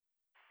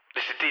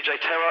DJ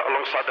Terror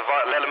alongside the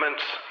Vital Elements.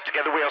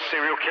 Together we are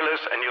Serial Killers,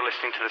 and you're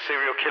listening to the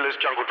Serial Killers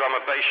Jungle Drum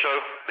and Bass Show.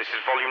 This is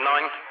Volume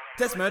 9.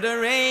 Test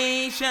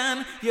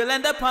murderation, you'll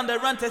end up on the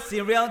run to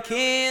serial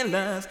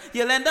killers.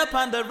 You'll end up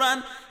on the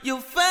run, you'll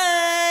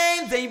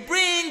find they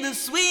bring the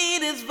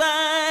sweetest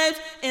vibes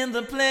in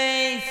the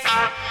place.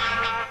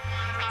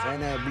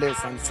 And I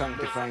bless and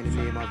sanctify in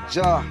the name of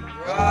Jah.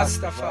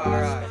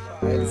 Rastafari.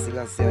 I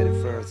still say the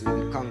first with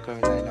the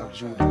conquering line of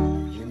Judah.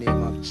 In the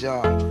name of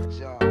Jah.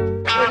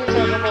 What do you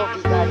think about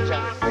this ganja?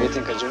 What do you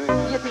think of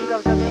Jamaica? You think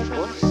of Jamaica?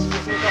 You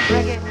think of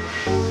reggae?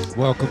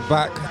 Welcome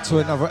back to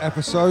another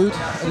episode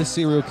of the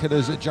Serial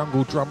Killers at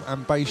Jungle Drum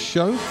and Bass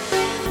Show.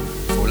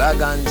 Full of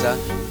ganja,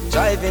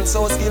 driving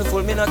so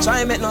skillful, me not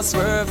try make no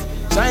swerve.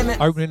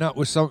 Opening up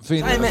with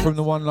something from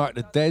the one like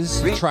the Des,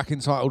 track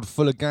entitled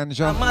Full of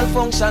Ganja.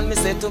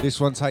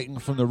 This one taken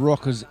from the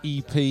Rockers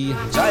EP,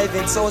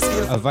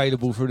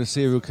 available through the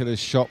Serial Killers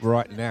shop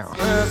right now.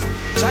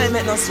 Try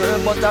make no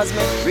swerve, but as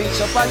me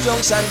reach up a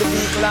junction, the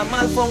vehicle a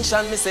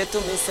malfunction, me say to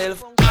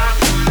myself.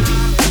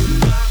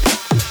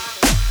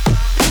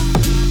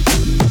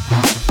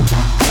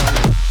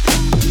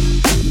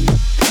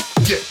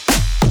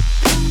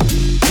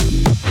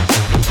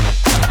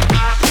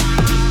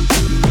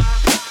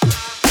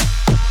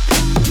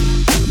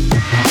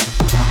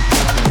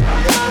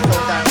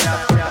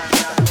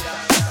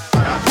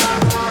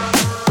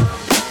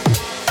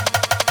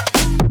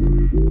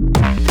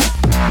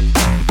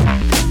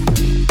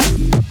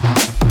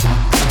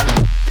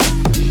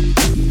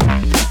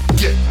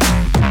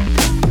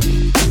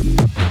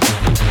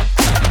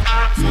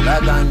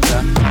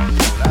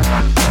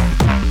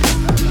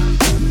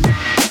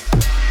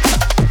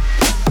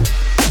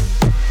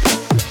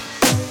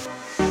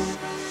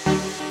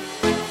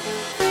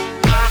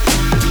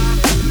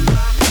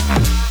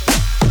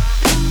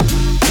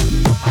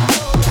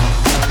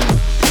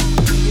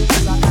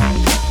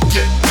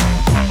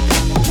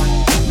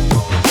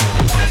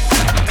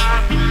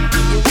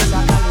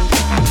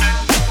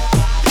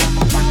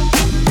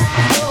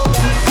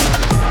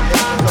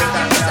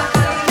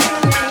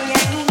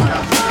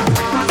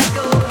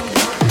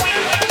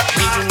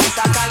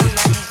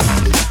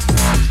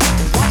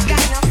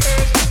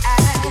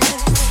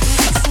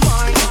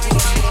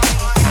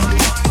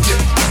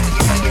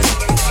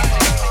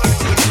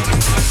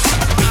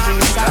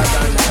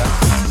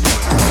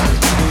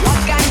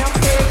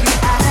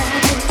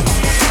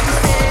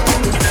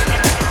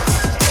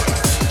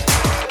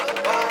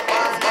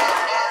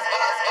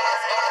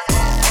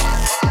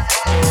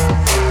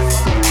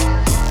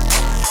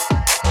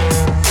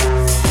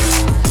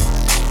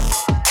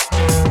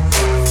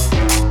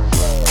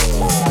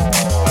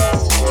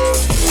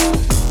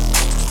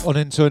 On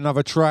into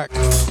another track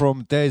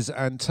from Des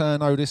and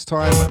Turno this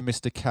time,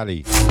 Mr.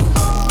 Cali.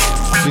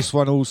 This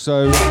one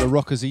also, the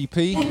Rockers EP,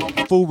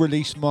 full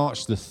release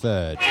March the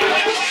 3rd.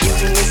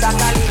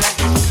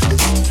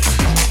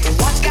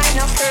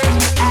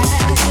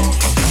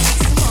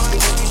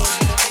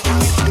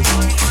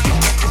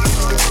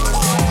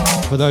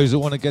 For those that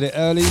want to get it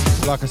early,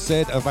 like I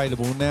said,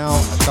 available now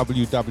at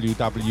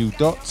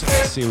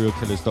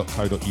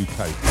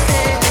www.serialkillers.co.uk.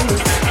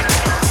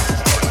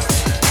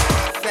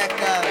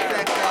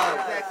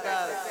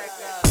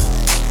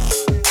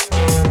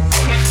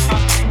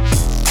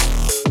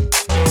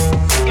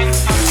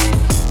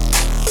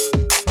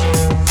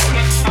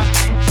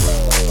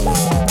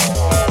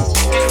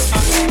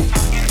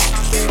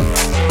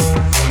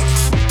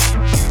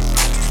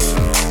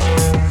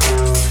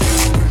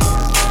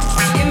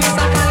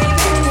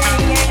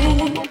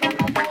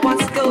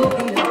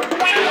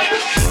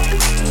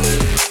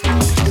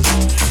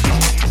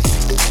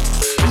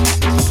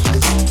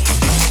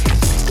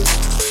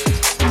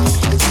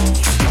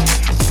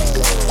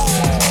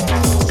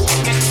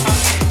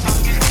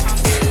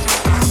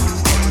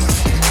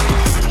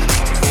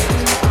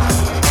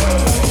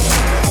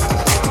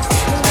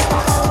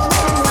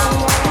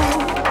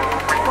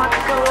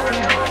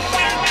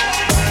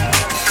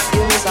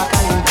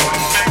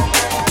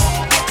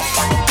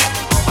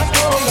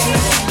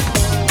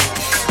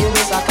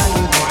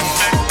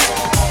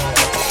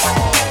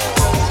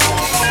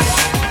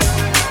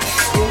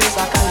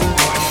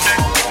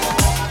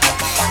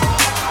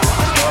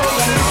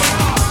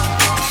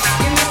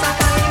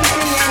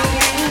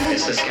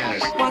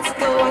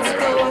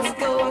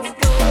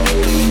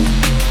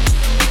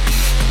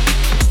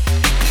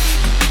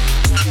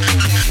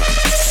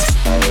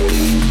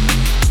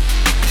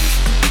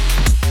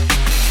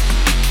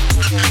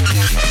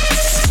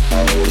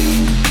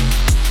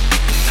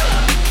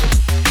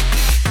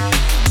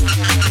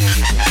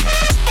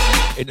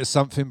 Into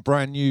something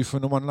brand new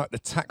from the one like the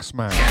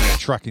Taxman,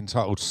 track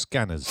entitled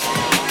Scanners.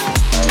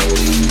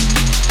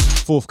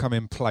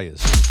 Forthcoming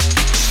Players.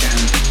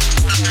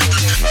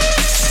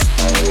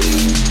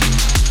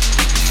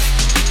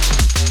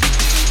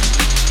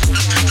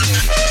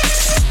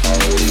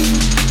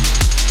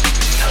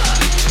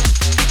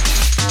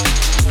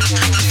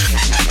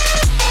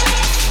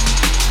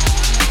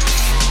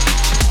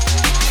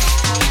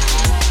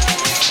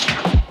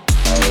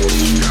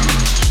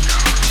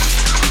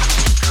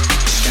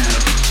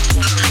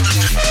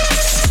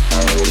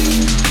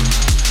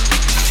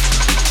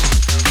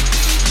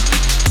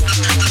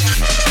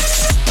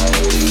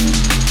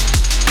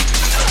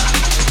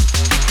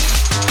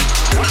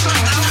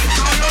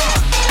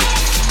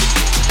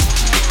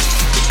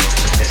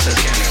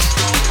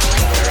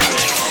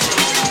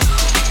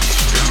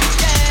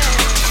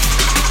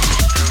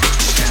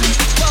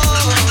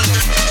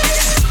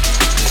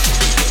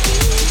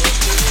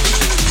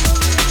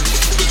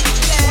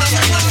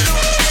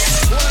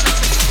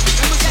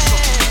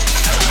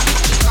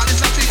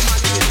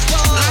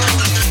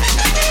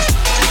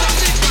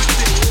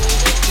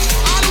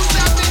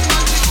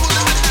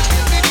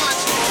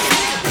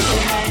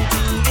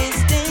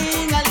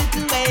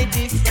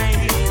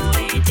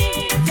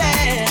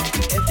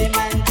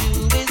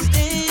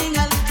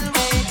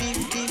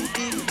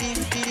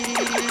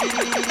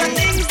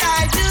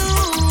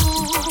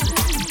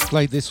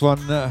 Played this one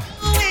a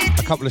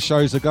couple of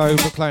shows ago,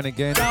 but playing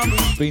again.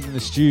 Been in the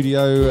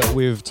studio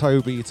with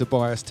Toby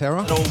Tobias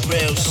Terror. No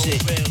real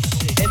shit.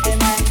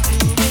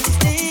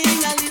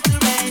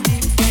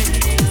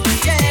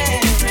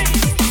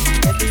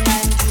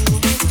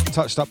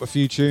 Touched up a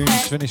few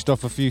tunes, finished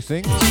off a few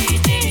things.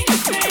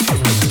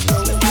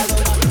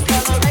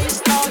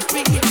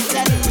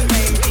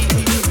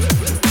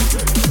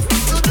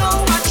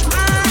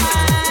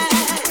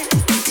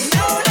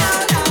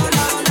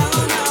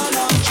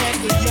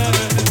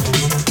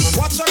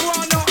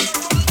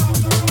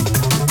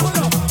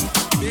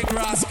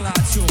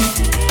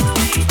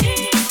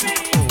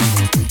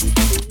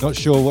 Not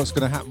sure what's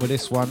going to happen with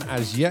this one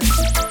as yet.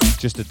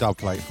 Just a dub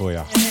plate for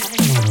you.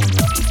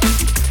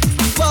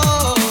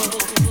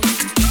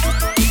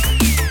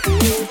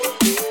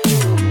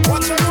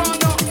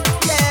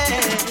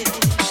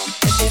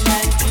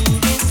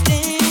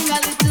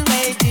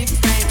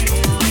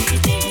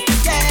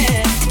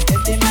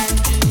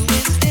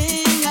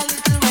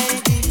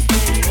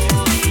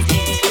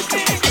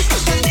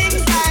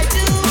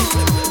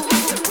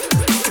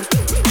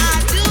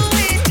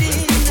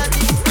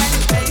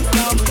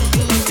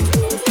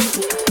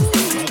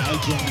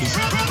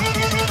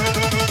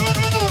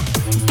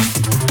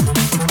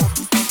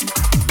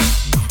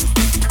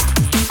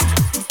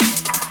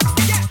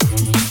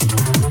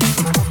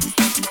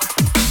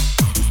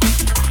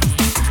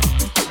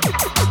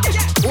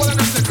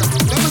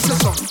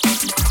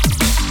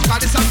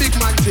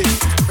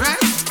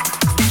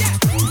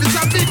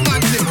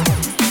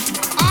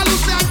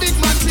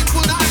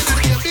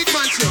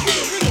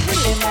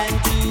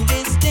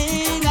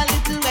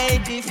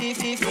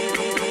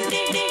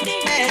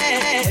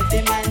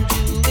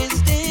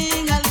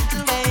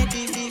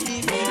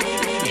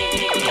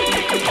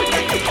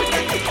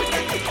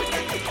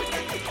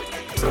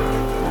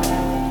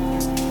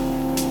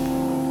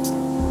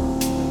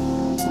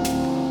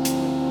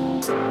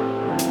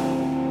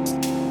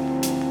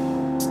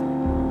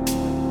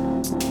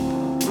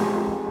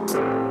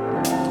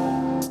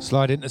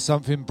 Slide into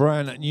something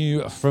brand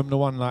new from the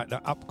one like the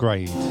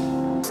Upgrade.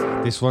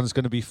 This one's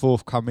going to be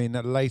forthcoming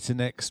later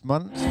next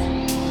month.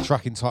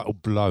 Track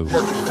entitled Blow.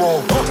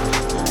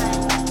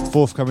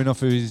 Forthcoming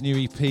off of his new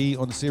EP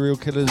on Serial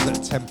Killaz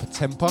at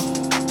Temper.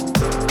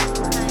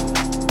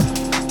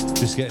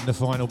 Just getting the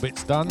final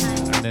bits done,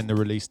 and then the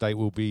release date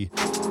will be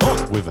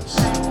with us.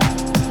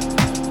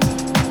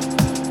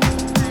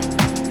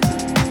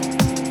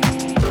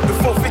 The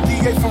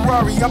 458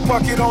 Ferrari, I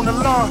park it on the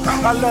lawn.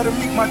 I let her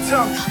meet my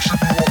tongue. She be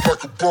up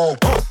like a bomb.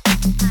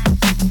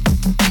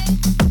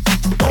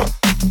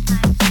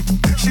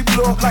 She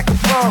blow up like a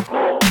bomb.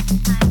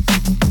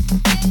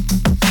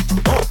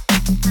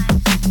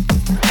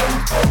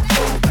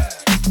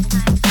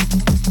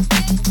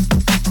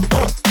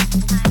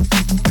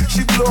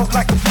 She blow up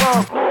like a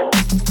bomb.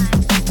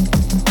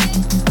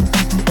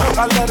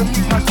 I let her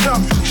meet my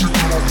tongue. She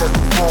blow up like a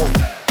bomb.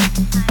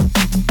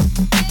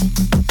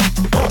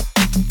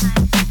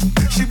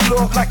 She blow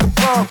up like a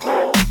bomb.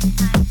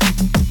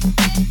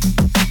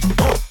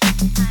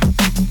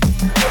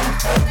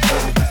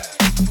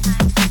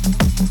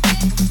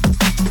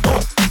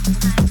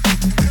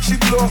 She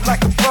blow up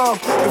like a bomb.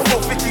 The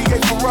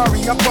 458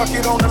 Ferrari, I park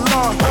it on the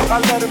lawn. I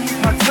let her meet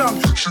my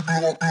tongue. She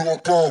blow up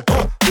bomb.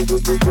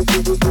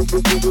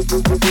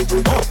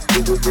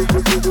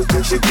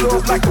 She blow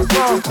up like a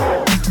bomb.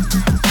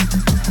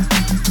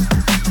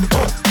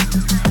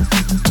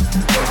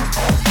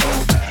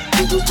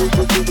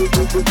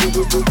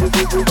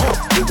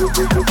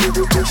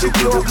 She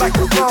blow up like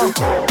a bomb.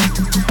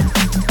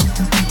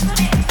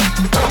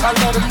 I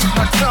let her meet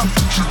my tongue.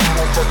 She blow up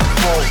like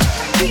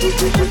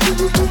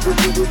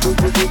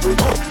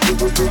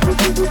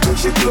a bomb.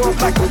 She blow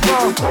up like a bomb. She blow up like a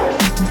bomb.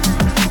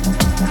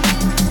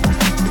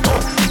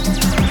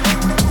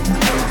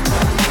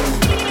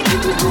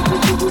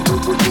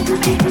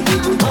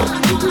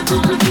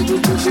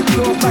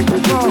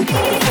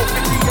 The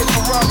 458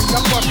 Ferrari, I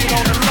park it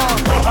on the lawn.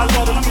 I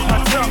let her meet my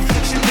tongue.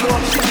 She blow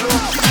up, she blow up, she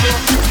blow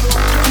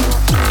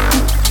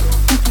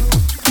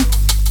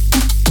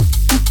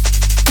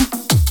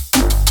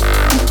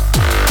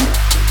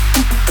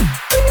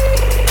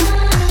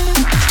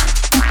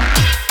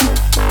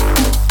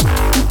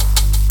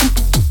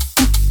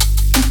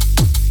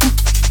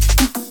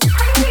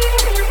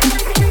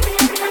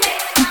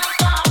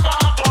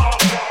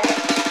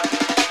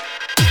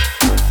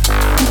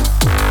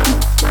up, she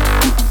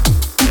blow up.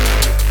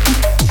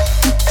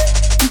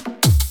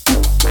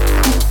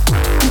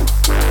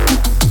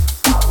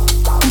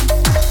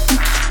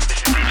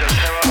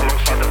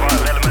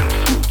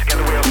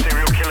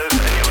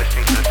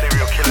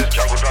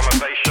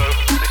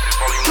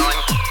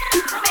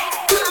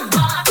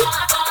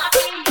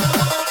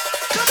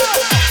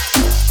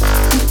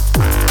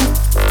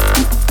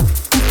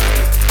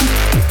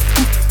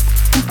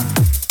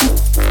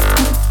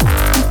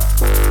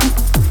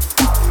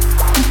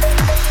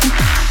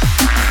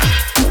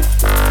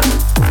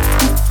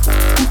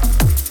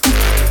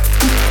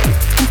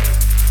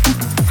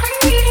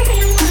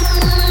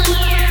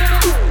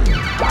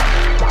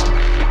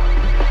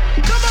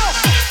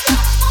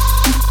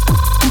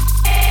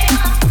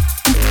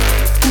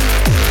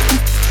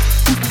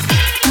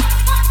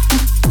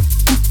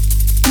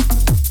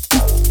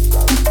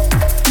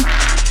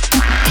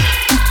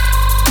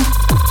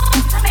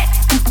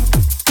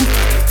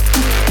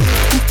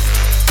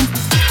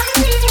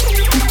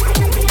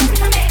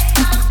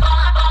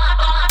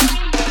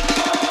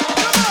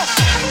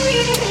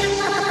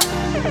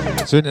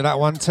 So into that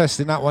one,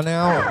 testing that one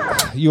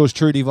out. Yours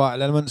truly,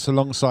 Vital Elements,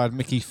 alongside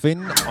Micky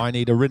Finn. I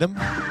Need a Rhythm.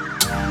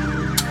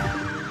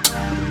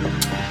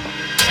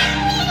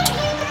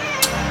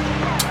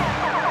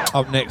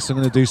 Up next, I'm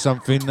going to do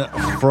something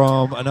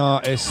from an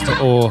artist,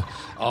 or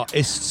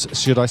artists,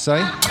 should I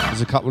say. There's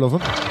a couple of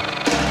them.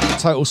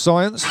 Total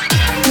Science.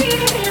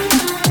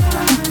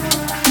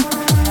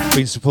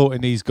 Been supporting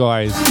these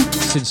guys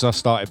since I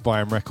started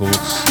buying records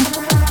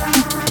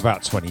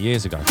about 20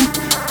 years ago.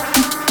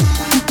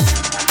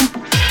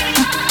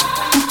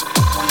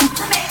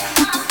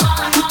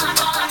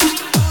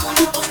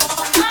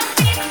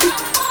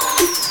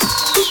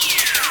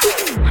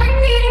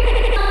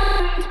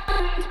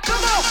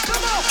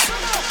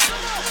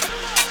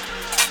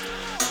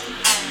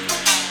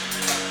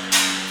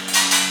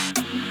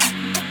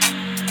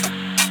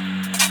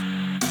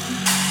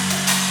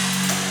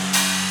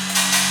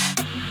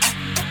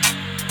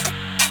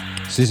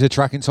 This is a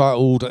track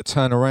entitled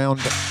Turn Around,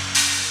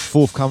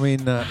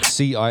 forthcoming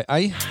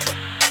CIA.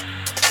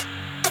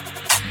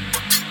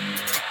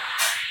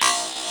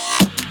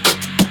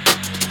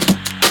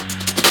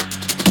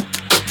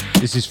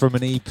 This is from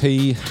an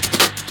EP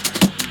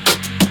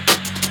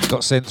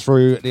got sent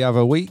through the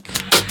other week.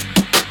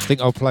 I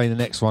think I'll play the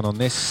next one on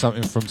this,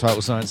 something from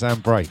Total Science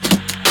and Break.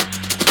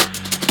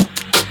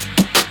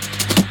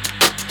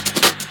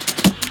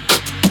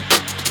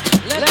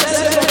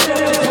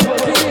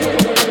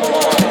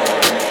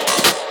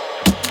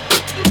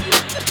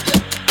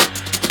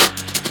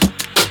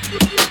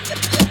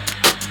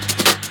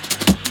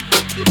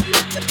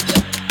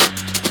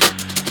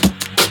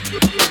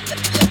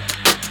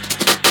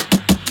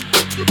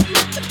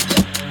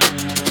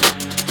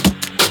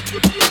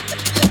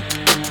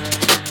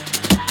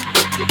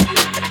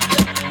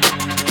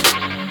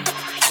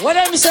 When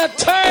I say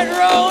turn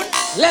round,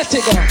 let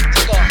it go.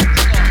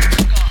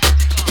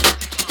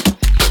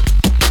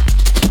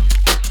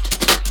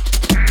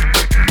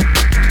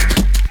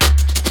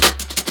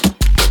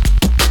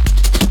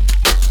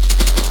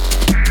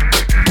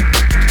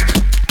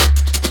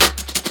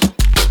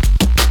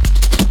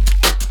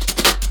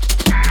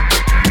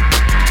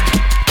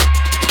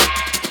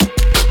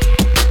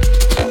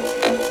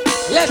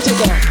 Let it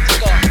go.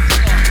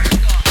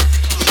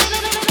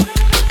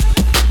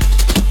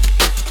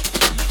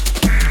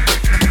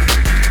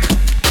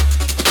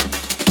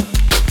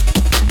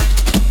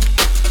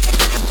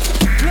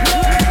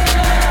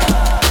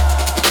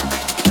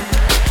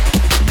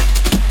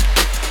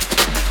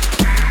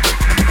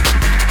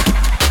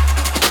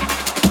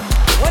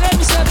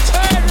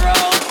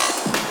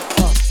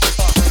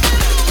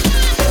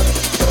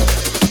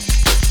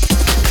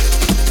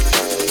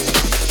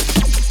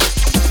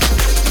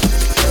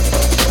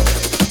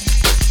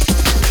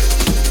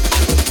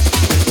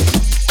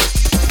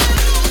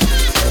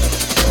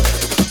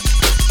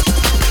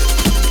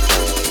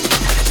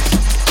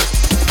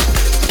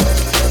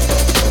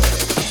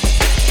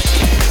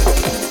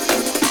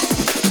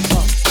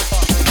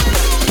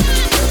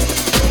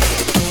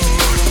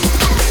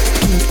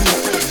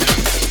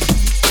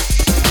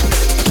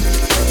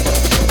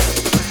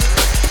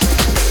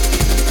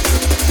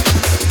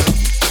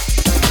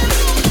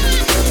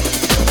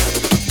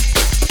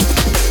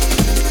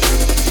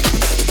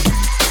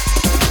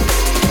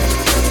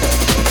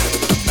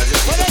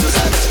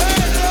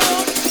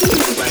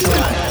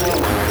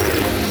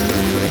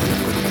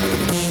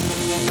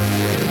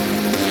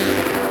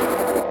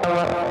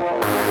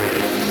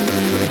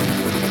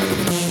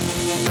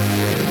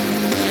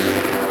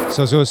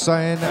 So as I was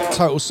saying,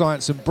 Total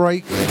Science and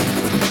Break,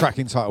 track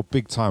entitled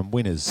Big Time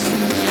Winners.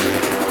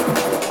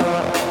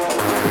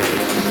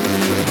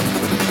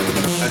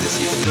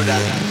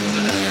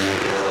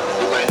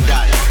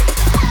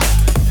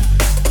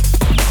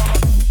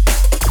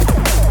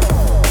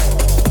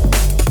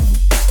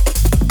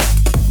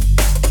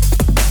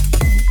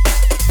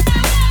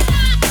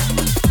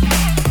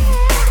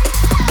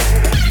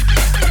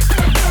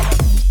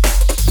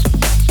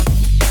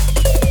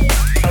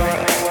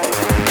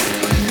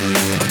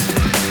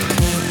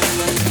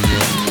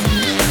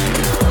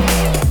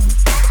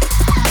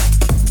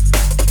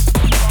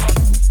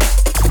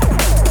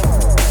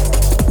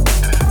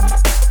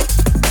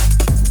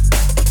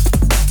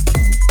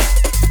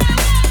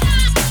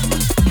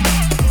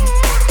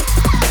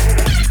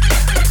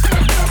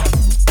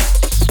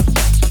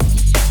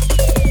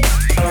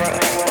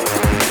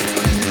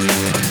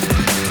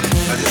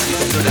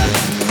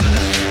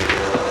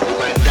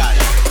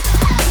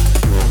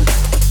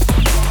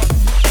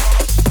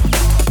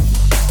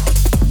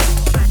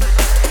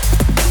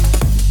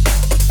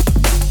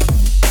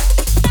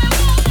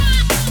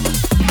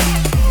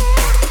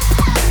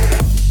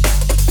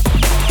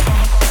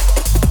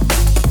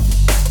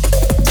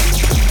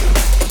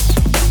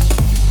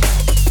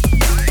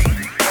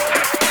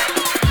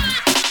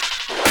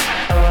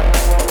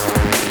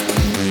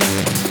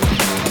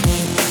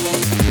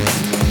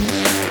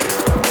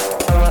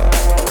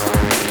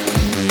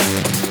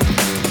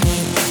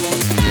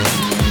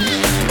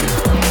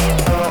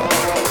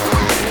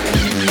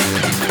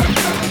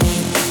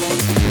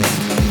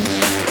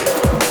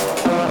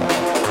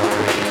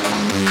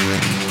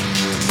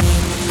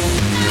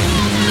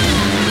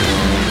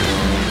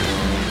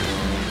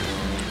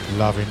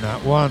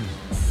 Track 1.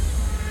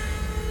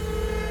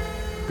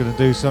 Gonna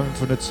do something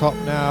from the top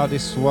now.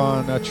 This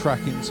one, a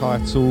track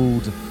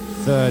entitled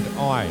Third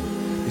Eye.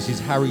 This is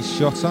Harry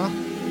Shotter.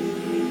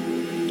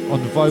 On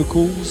the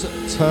vocals,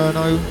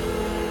 Turno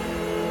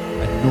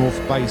and North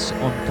Bass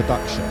on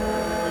production.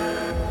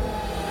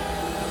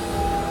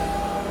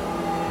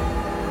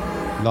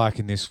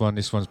 Liking this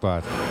one's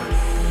bad.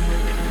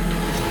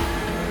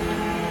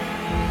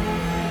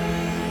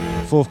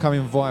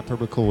 Forthcoming Viper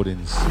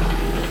recordings.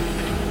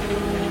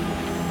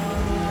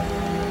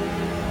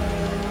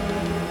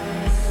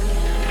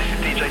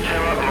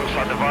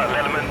 Alongside the Vital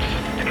Elements.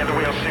 Together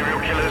we are Serial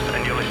Killaz,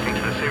 and you're listening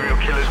to the Serial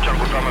Killaz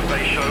Jungle Drum and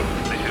Bass Show.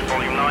 This is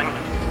Volume 9.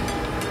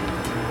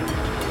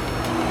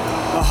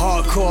 A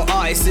hardcore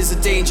artist is a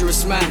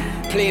dangerous man.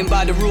 Playing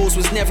by the rules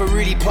was never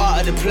really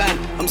part of the plan.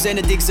 I'm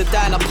Zenedig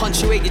Zidane, I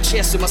punctuate your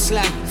chest with my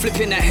slang.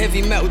 Flipping that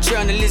heavy metal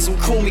journalism,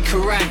 call me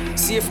Kerrang.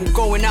 See if I'm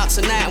going out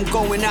tonight, I'm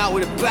going out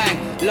with a bang.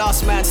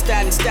 Last man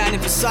standing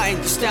for something.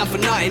 You stand for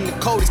nothing, the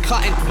code is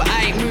cutting. But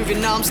I ain't moving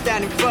now, I'm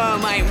standing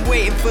firm. I ain't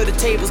waiting for the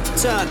tables to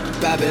turn.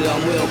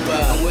 Babylon will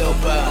burn, will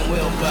burn,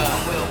 will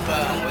burn, will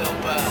burn, will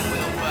burn,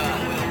 will burn, will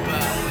burn,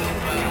 will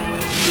burn,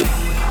 will burn.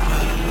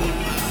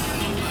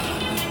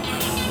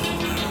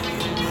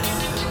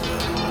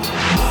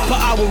 But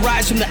I will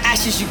rise from the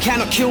ashes, you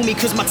cannot kill me.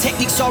 Cause my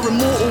techniques are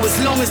immortal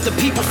as long as the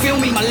people feel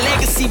me. My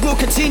legacy will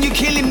continue,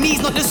 killing me's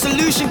not the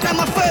solution. Grab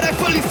my third eye,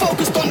 fully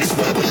focused on this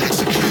verbal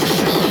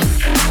execution.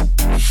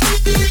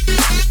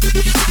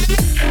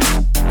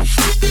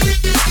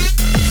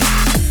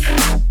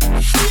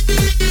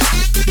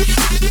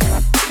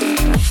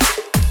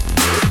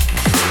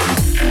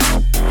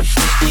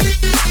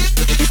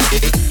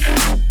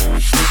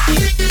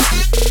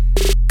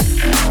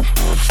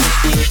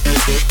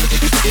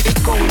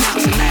 Going out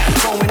tonight,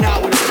 I'm going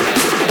out with a plan.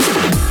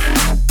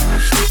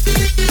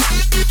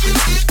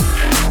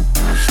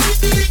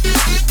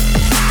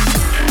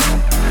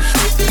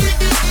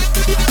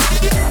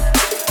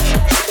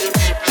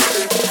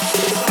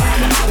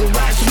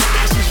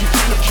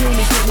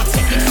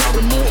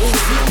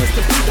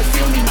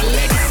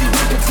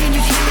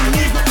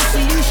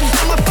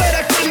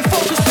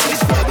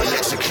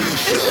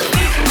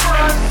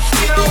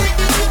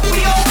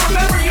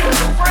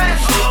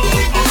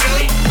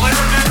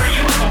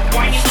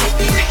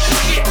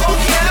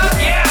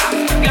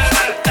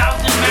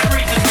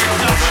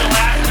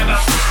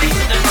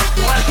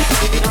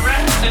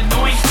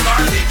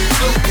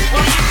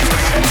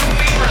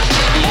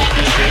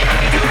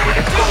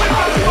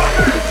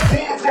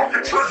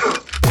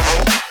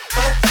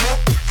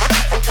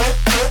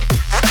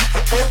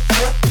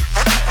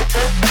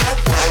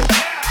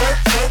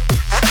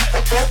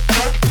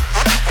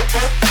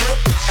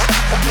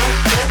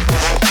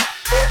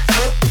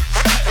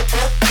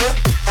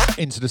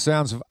 Into the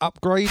sounds of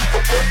Upgrade,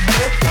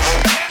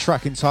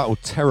 track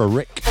entitled Terror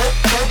Rick.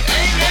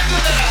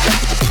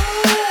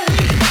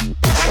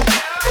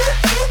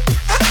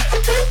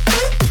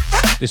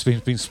 This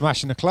one's been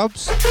smashing the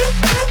clubs.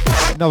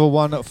 Another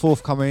one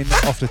forthcoming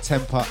off the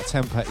Temper EP.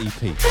 Got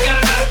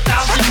about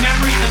 1,000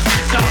 memories of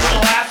yourself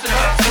that'll last, and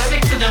about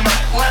 6 of them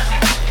are pleasant.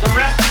 The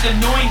rest is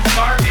annoying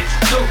garbage.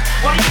 So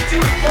what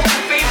do? Hold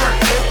the favor.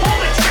 Pull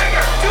the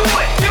trigger. Do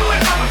it,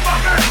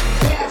 motherfucker.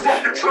 Pull the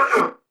fucking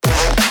trigger.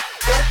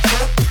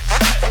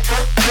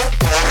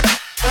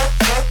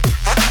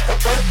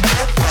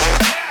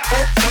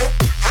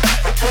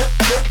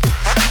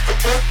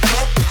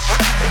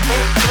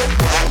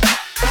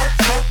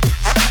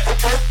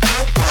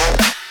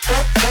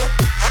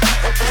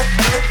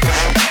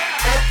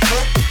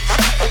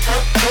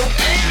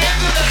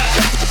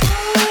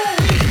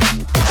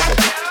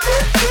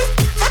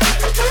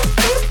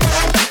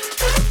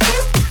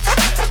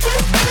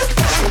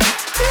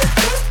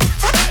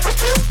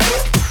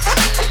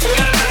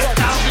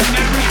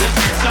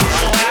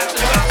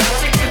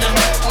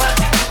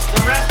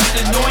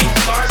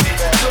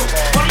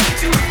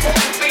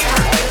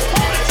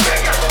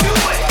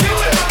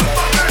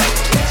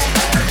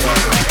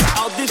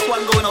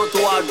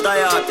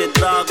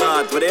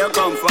 Where they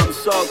come from,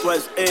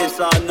 southwest,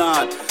 east or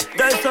north.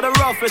 They say the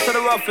roughest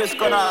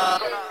gonna.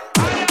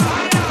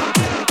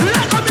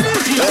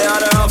 They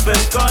are the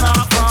roughest gonna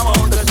from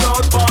out the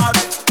south part.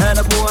 And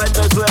the boy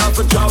does we have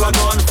to draw a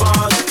gun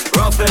fast.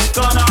 Roughest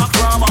gonna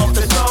from out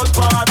the south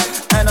part.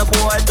 And the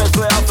boy does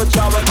we have to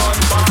draw a gun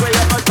fast. We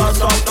have to toss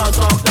out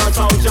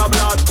your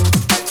blood.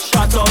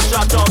 Shut out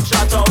your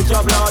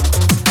blood.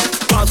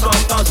 Toss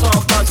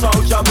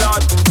out your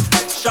blood.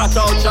 Shut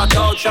out your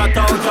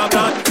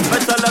blood. I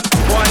tell them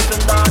boys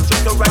and that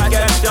just to wreck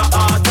against your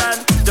heart and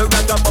the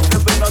ragamuffin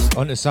with us.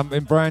 On to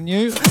something brand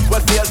new.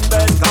 What feels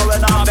been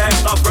going on,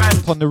 makes no friend.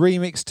 Upon the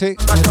remix tick.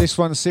 This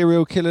one,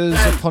 Serial Killaz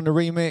upon the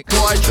remix.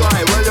 Boy,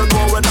 try, where you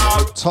going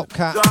out? Top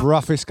Cat,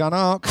 Roughest Gun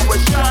Arc. We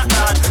shot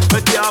that,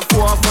 with your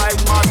 4 or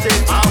 5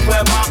 Matic, and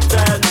we're Mark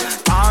 10.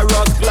 Our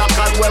rock clock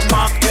and we're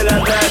Mark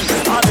 11.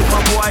 And if a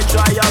boy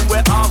try and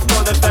we're off to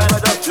the fence, we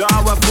just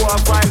draw a 4 or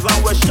 5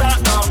 and we're shot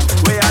down.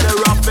 We are the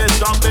roughest.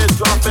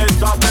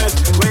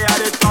 We are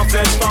the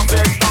toughest.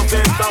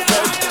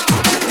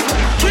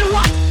 Kill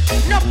what?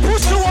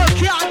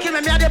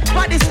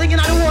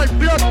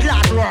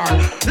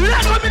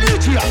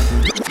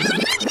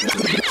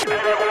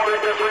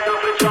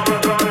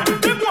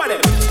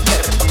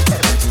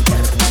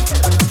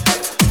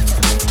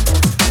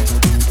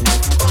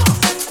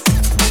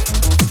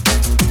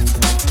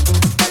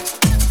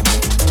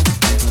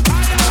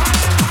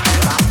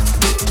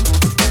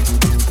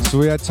 So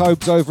we had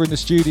Tobes over in the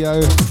studio.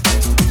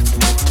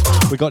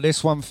 We got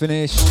this one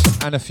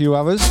finished and a few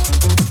others.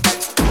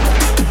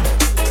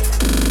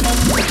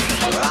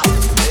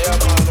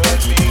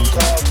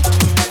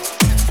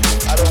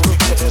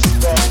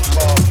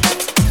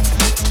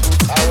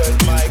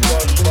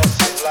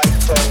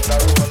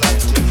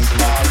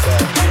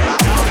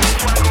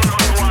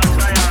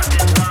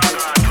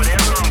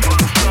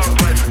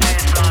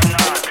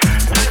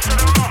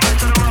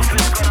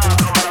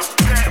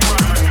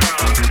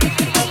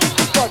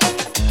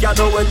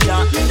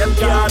 Them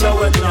can't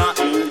know it's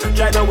nothing.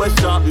 Try know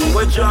it's something.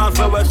 We draw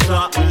for it's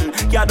something.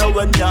 Can't know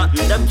it's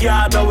nothing. Them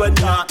can't know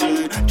it's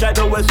nothing. Try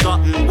know it's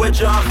something. We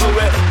draw for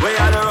it. We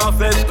are the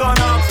roughest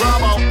gunner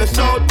from out the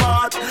south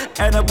part.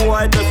 And the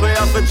boy just way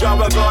up and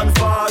draw a gun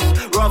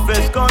fast.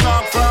 Roughest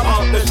gunner from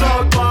out the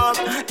south part.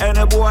 And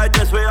the boy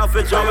just way up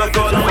and draw a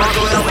gun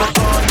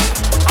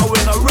fast. I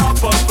will not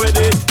wrap up with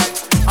it.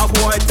 A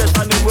boy test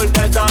and it will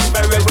dead and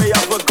bury. We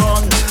have a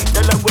gun.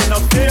 Tell them we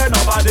not fear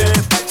nobody.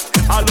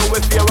 Although we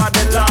fear of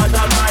the Lord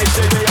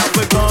Almighty, we have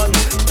a gun.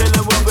 Tell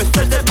them when we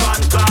set it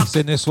on top.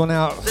 Send this one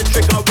out The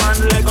trigger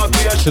one leg of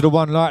your to the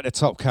one like the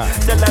Top Cat.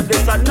 Tell them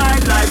this a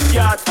nightlife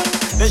cat.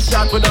 They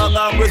shot with them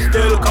and we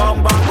still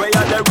come back. We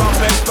are the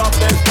roughest.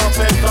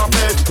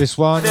 This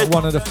one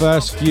of the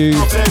first few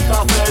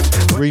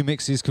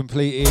remixes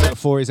completed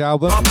for his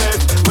album.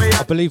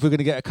 I believe we're going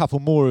to get a couple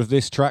more of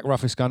this track,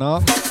 Roughest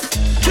Gunner.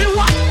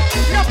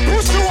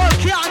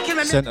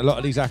 Sent a lot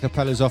of these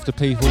acapellas off to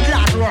people.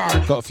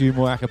 Got a few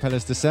more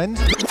acapellas to send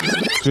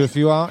to a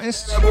few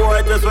artists.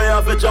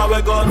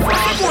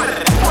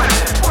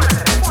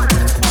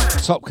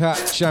 Top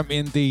Cat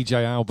Champion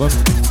DJ album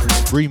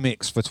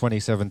remix for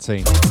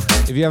 2017.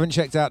 If you haven't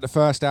checked out the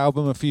first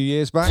album a few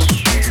years back,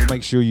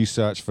 make sure you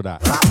search for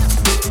that.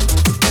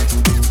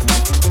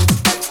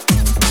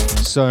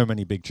 So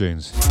many big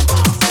tunes.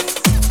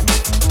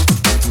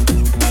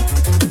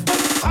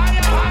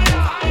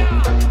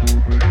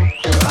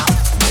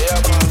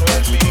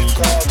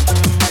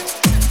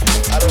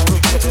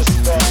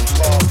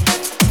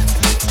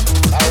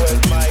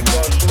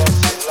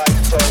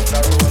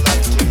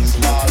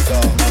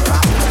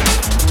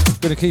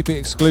 Gonna keep it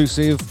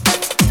exclusive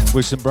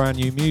with some brand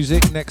new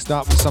music. Next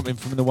up, something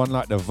from the one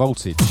like the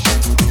Voltage.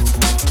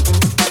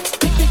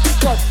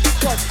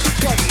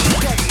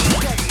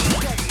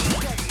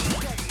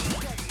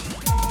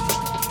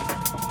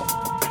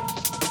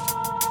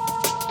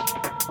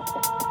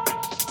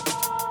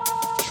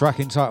 Track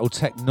entitled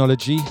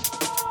Technology.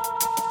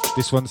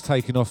 This one's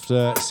taken off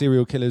the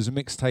Serial Killaz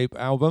mixtape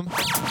album.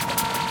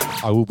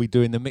 I will be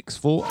doing the mix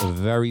for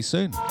very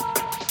soon.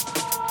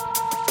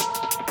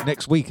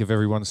 Next week, if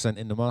everyone's sent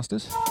in the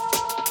masters.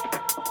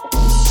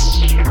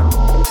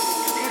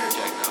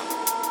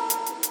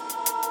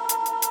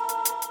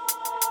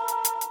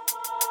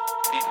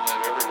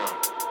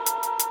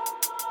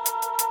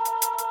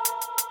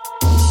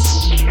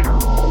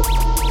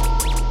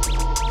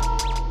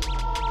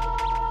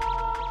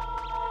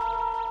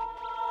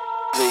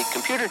 The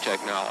computer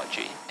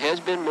technology has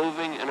been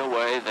moving in a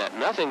way that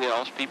nothing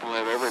else people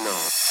have ever known.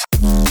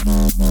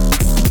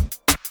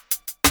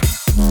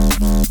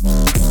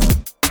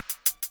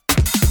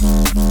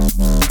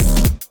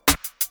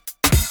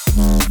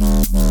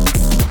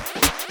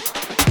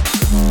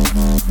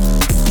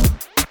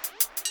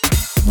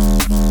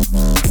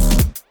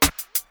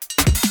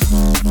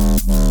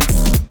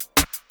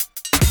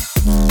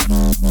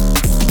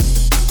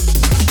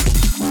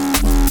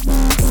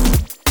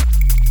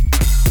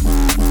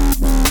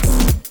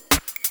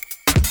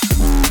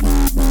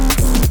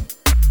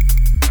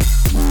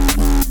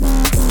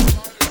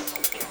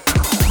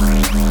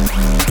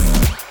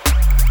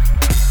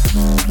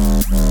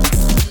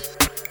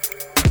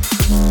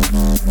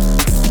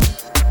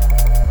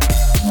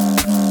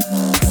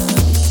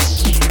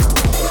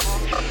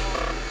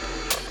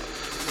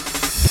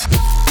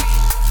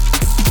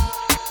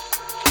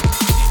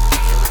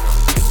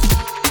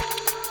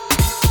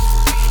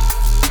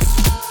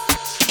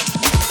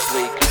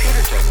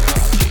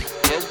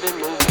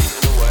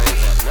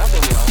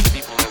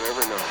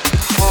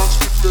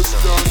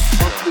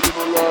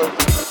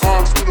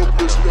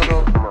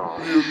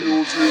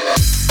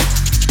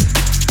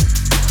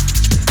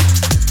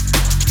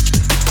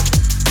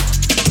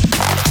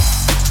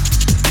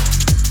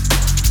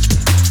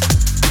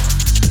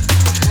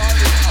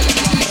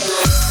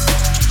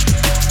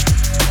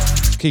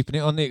 Keeping it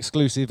on the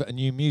exclusive a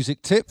new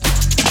music tip,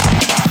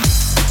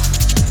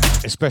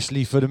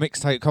 especially for the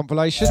mixtape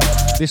compilation.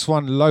 This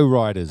one,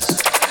 Lowriders.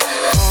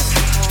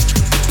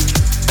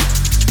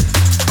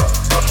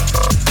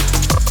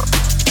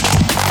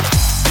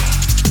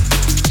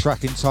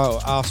 Track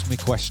entitled Ask Me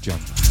Question.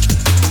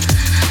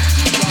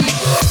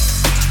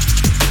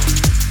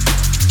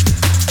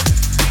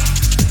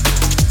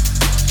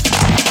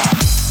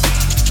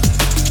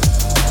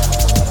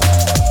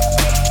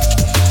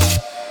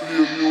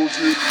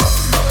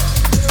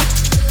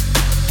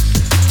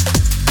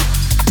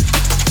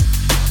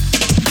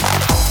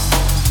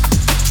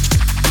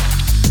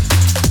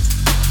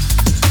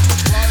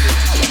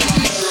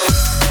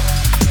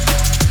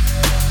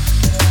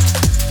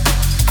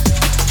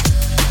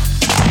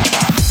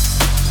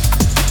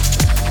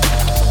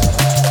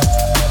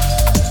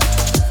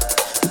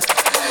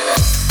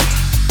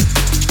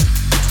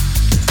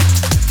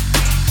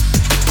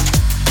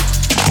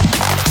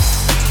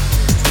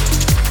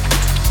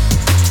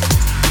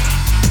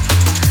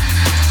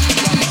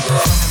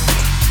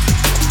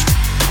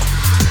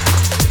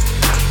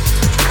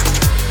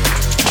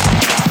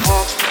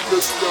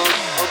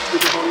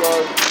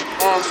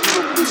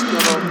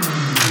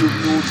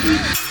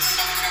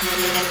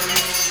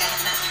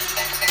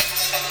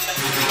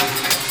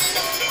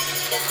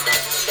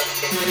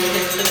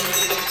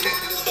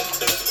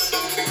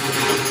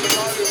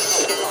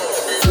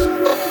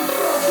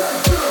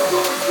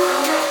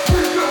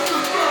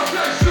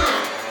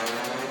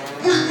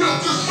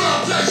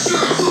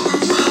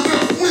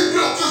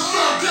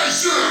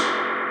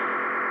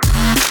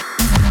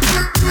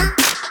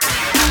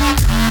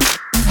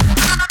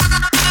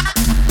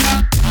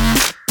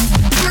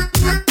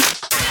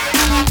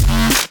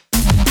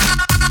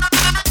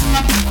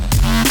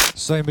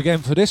 Same again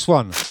for this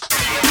one.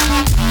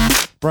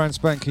 Brand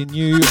spanking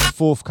new,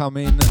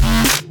 forthcoming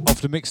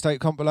off the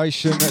mixtape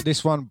compilation.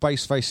 This one,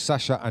 Bassface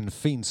Sascha and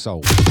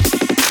Fiendsoul.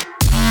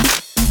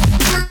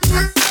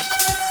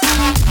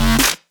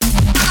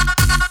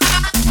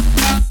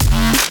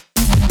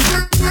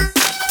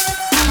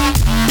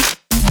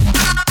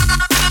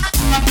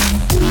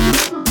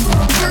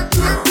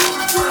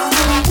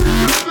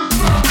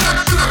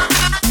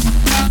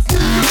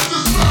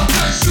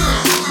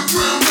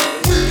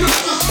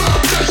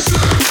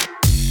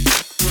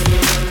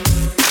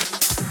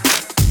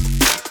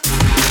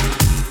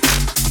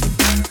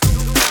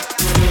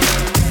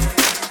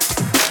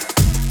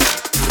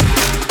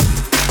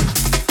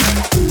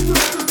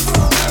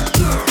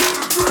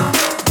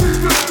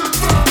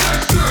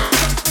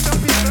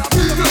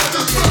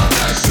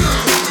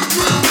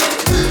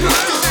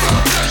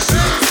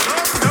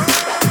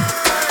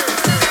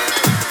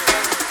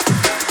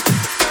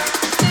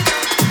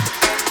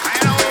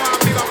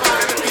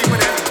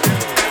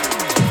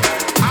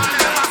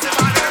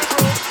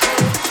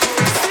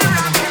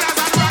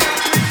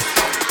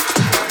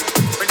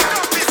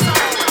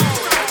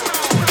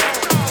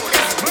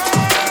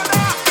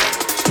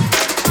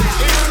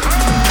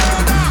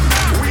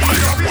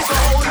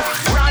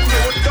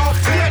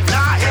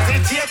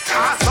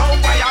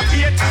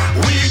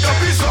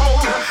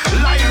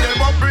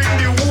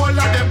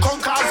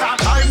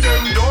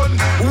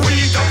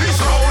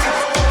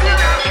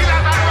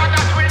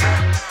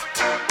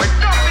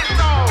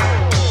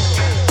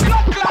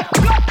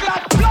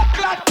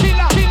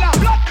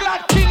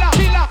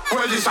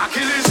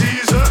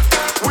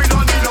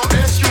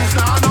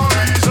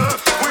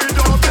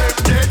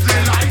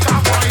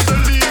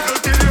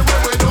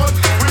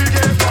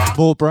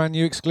 More brand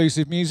new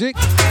exclusive music.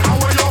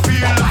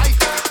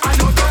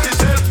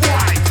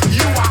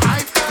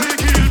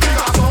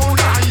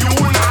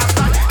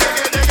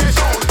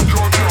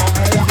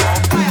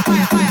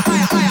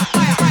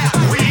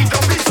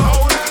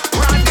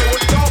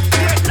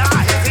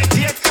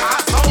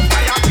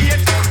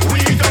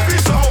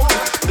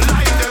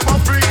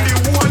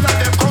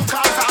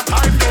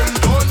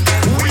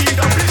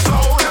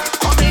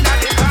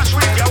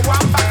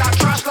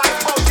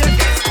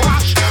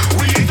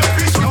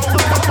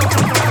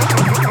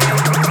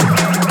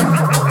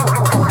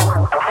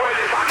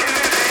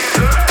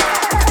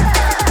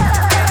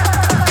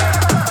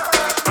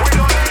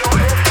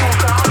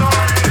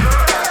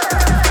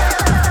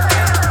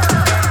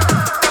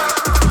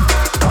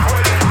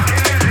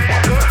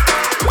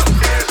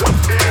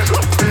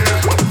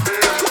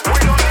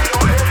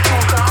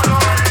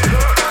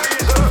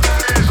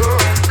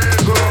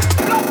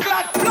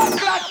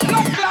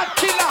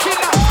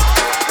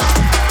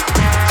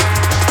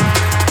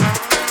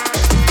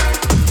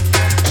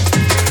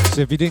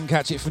 If you didn't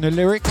catch it from the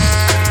lyrics,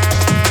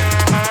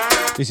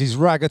 this is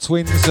Ragga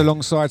Twins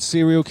alongside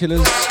Serial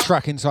Killaz,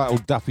 track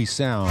entitled Duppy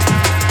Sound.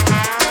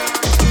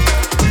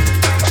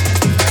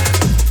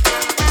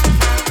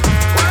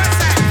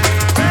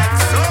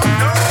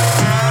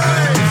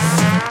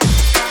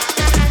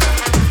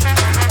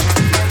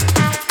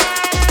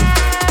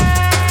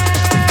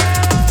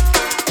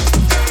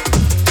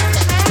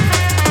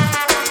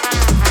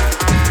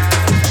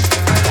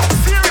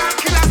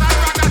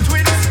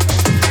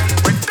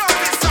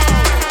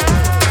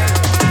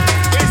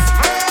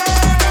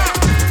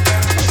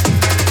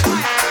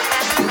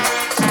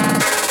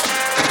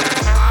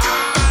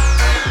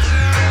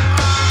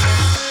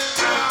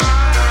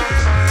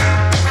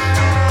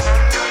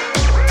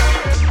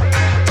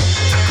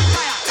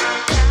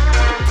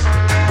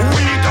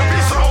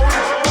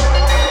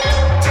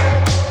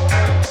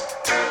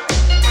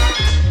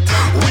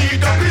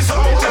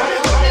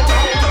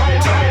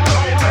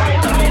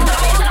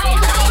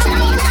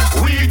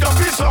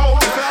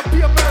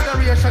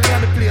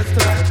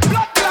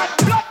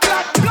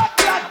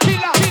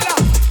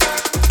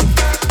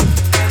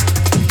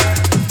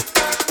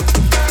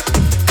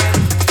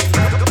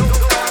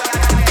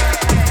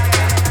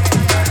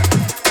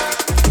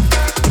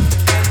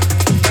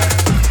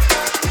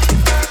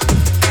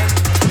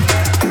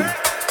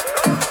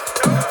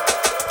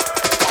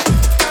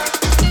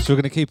 So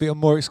we're going to keep it on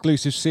more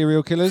exclusive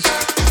Serial Killaz.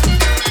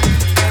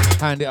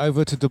 Hand it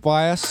over to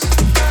Tobias,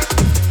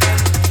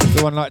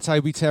 the one like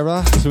Toby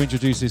Terror, to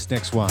introduce this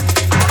next one.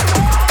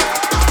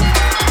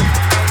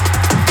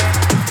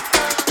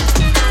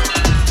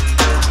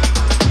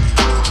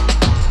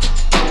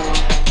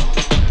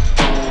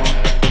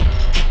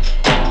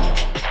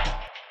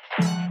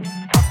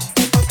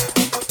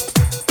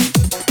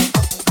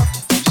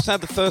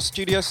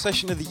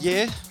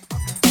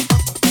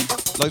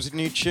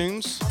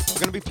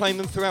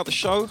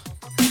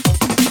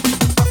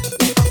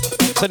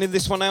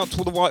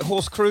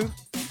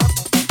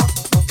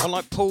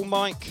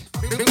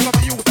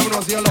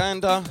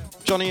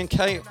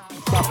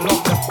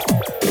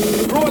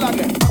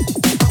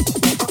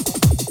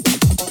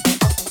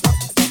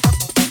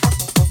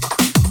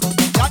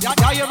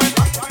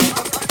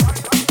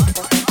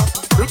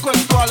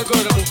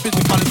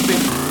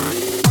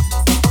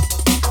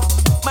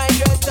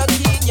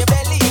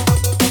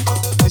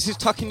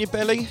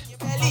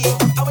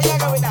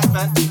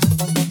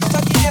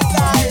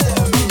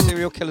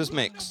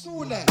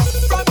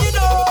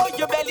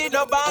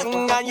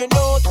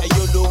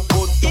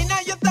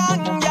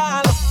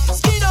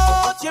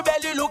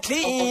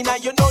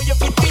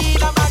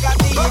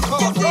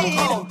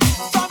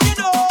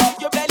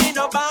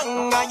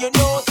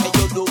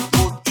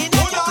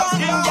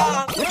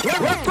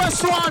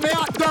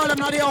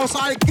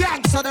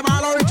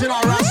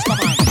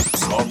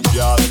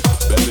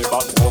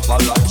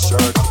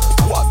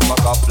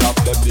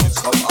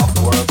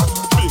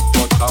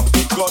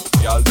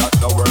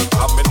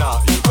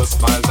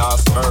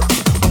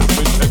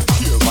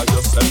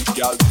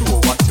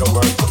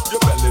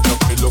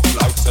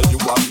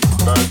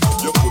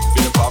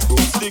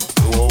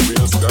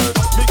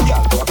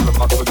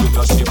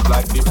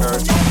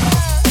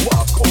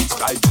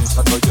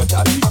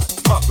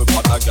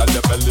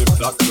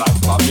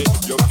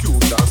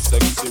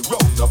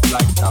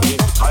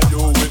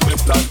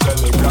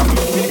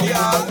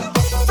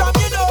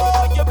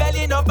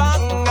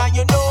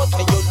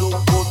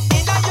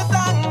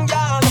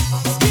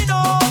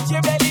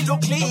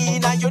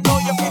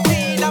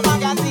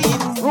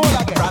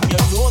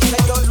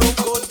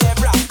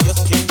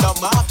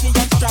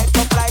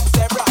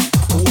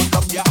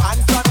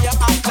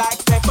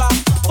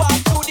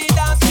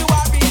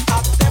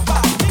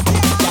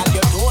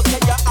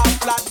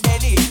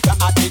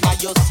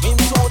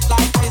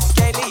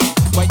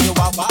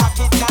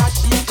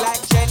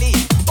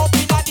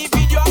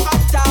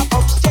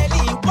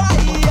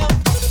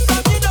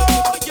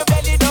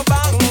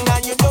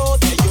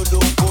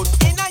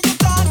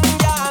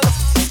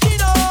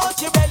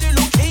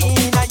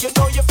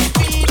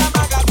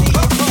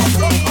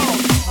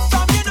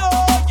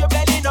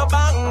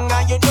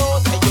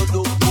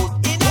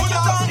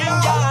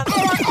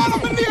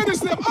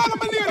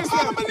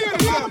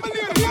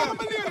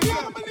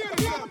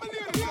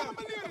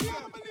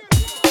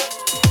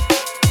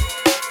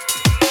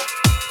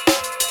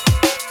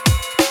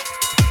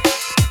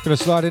 Gonna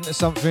slide into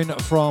something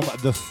from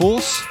The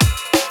Force.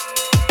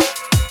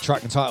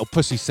 Track entitled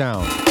Pussy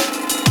Sound.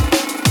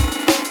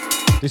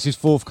 This is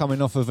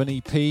forthcoming off of an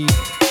EP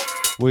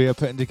we are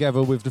putting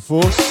together with The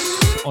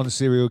Force on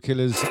Serial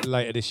Killaz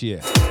later this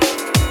year.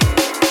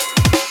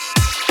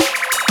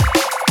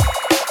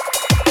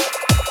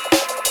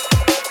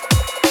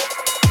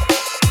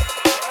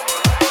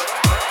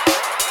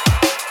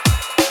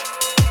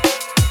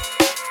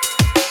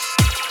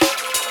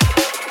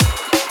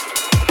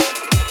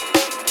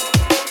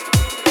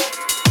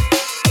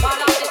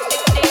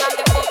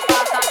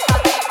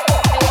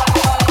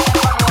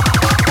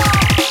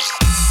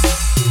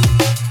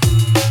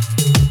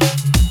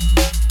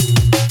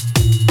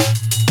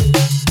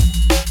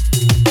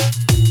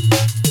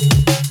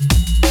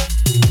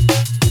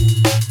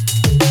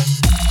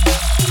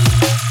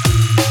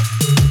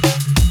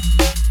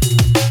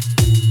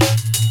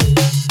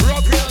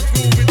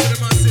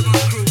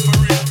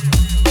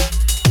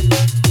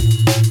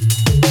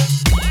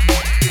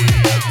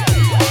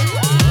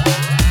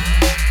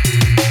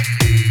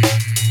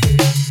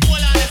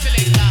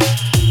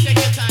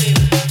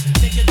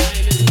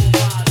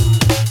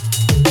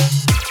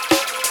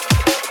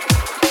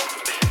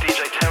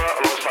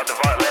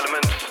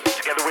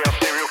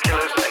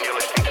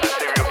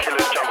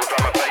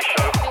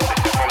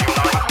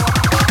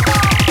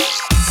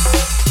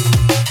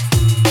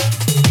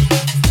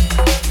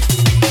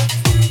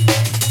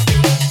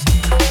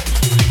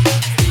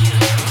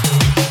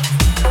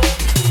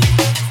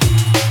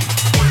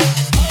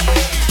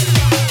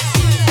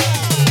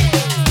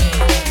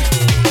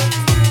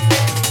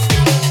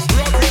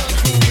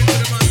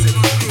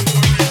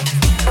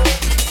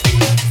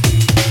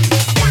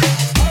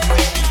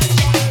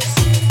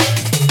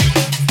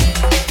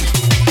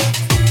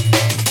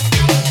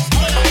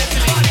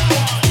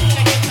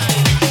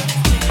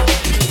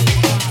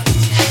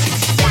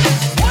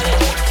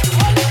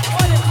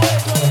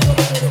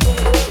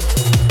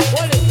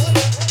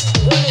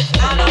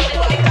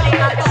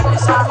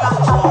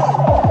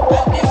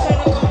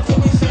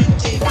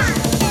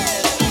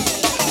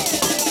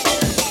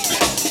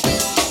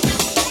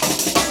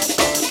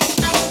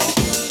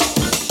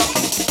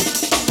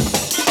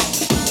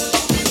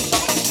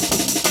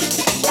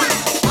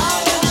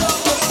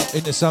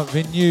 Into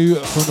something new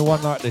from the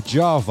one like the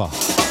Java.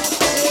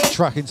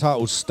 Track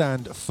entitled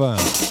Stand Firm.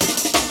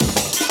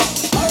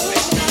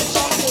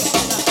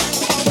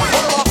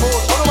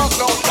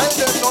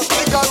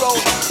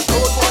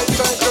 Road boy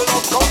circle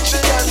up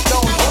country and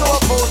down. Put up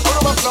a phone, put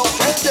up a clown,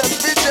 tell them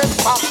bitch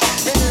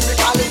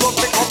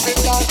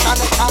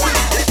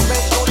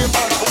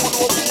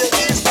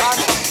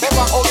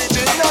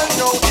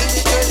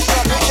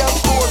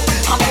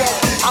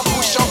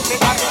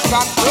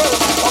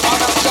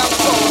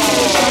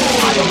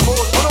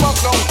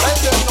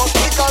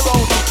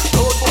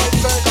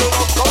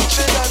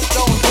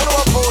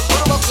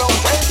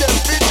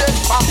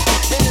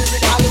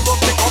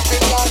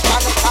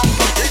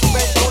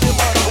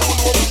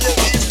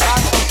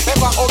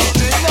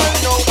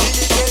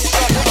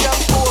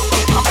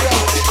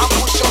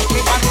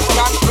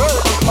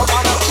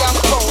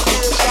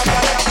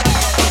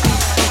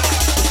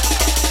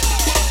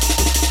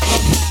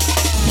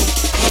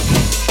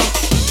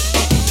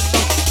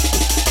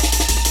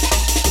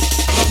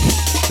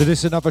So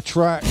this is another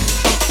track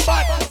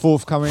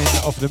forthcoming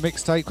off the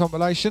mixtape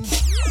compilation.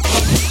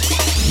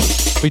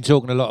 Been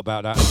talking a lot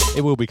about that.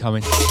 It will be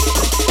coming.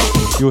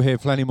 You'll hear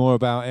plenty more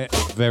about it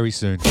very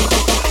soon.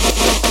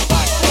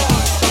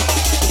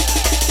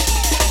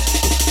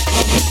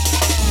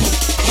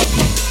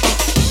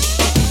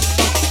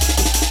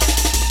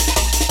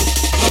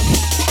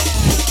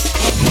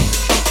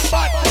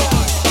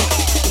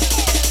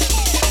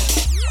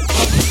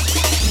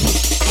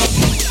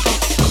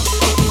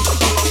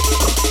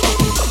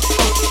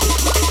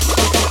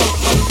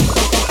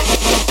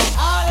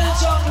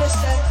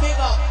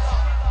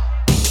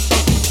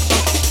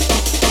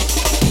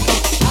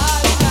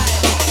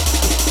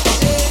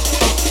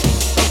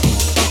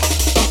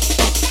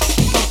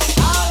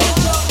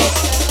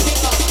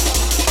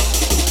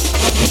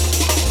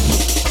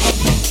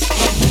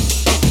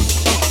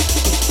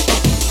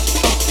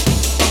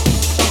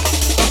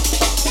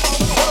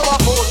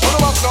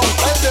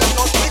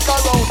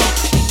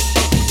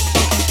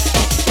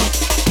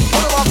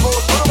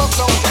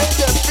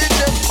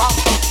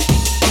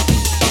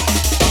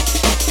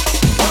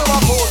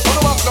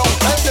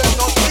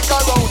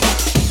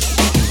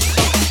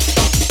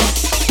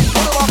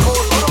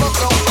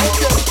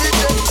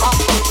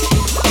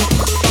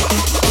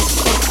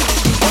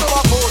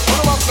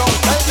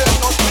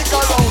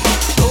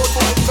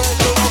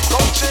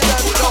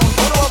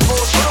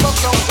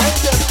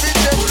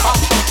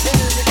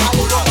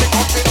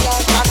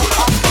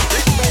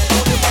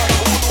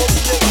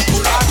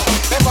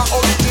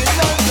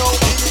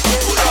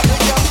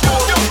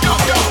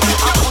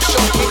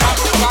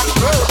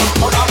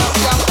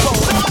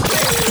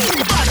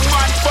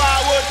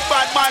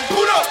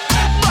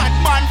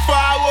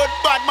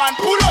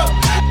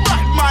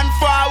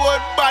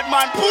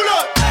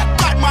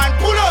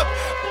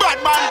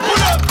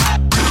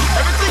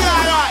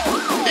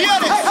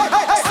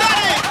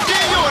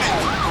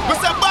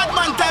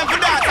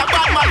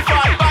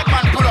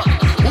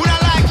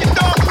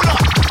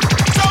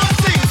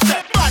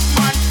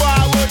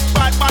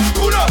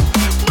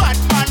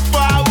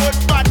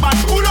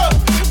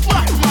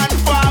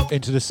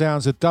 Into the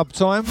sounds of dub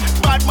time.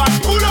 Bad man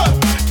pull up.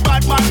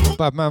 Bad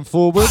man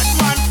forward. Bad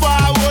man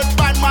forward.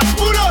 Bad man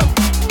pull up.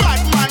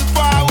 Bad man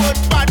forward.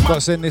 Bad man. Got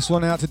to send this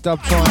one out to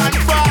dub time.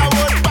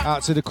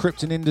 Out to the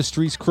Krypton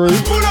Industries crew.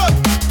 Pull up.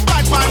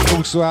 Bad man.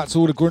 Also out to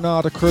all the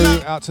Granada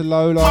crew. Out to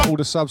Lola, all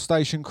the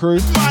Substation crew.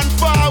 Man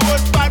forward.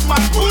 Bad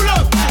man pull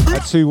up.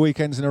 Had 2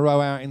 weekends in a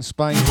row out in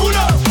Spain. Pull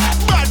up.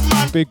 Bad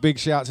man. Big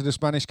shout out to the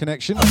Spanish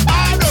connection.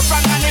 I don't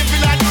front and if you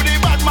like do the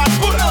bad man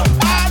pull up.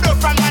 I don't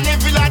front and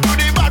if you like do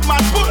the bad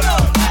man pull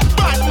up.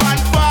 Bad man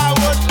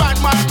forward,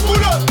 bad man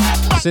pull up.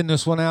 Send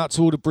this one out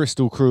to all the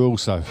Bristol crew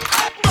also.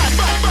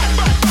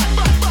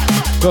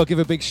 Got to give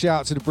a big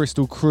shout out to the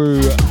Bristol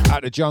crew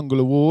at the Jungle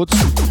Awards.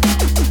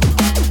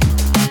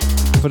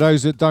 For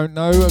those that don't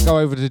know, go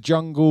over to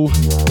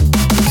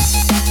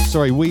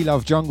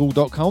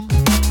WeLoveJungle.com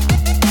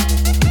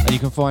and you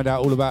can find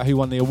out all about who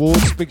won the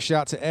awards. Big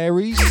shout out to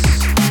Aries,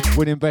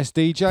 winning Best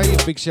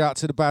DJ. Big shout out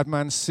to the bad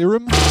man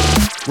Serum,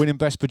 winning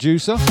Best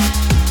Producer.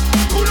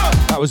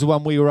 That was the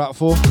one we were up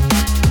for.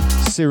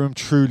 Serum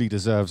truly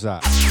deserves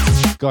that.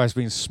 Guy's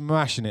been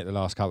smashing it the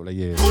last couple of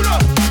years.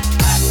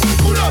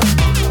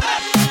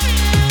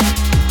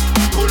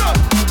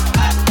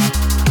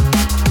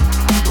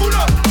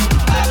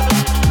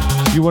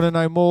 If you want to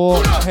know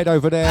more, head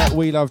over there at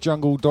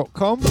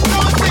WeLoveJungle.com.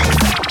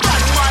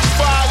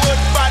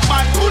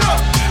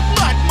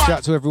 Shout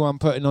out to everyone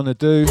putting on a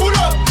do.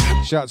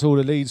 Shout out to all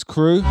the Leeds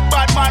crew.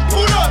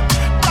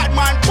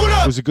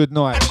 It was a good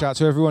night. Shout out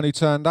to everyone who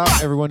turned up,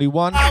 everyone who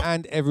won,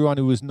 and everyone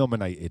who was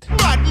nominated.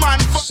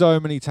 So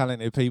many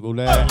talented people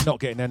there, not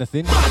getting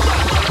anything.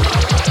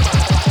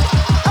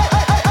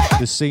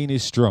 The scene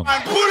is strong.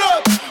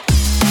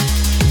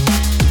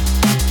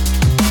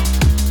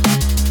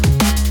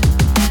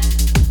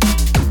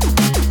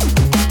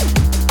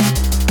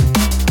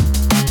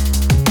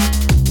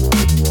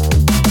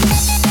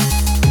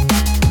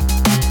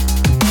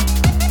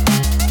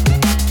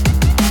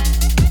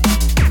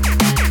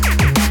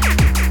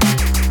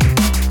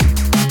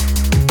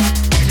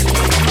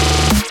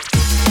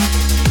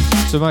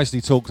 So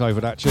mostly talked over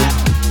that tune.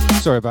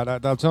 Sorry about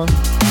that, dub time.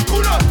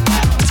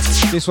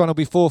 This one will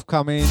be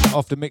forthcoming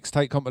off the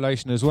mixtape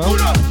compilation as well.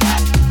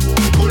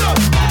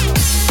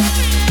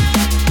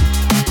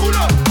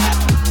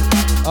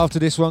 After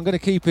this one, I'm going to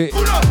keep it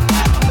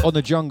on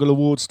the Jungle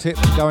Awards tip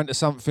and go into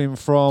something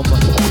from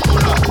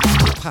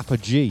Papa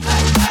G.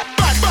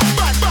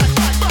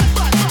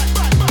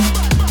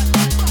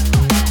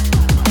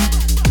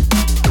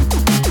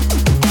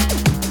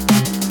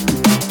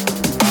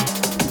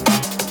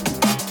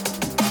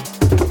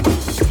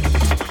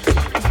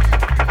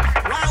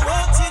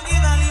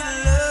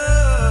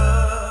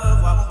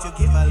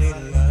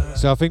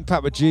 So I think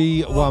Papa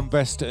G won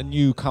Best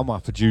Newcomer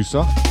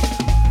Producer.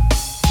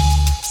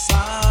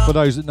 For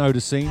those that know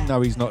the scene, know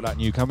he's not that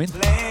new coming.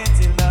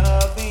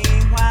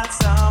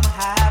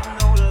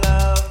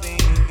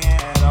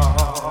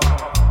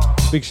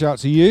 Big shout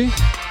to you.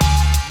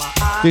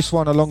 This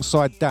one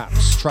alongside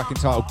Daps, Track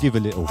entitled Give a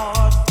Little.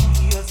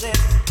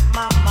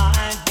 My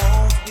mind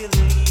won't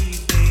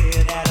believe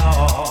it at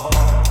all.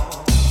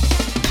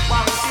 Why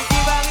would you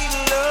give a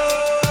little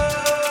love?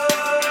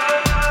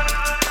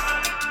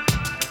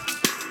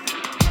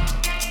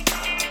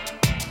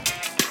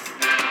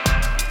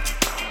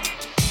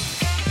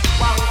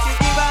 Why would you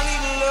give a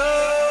little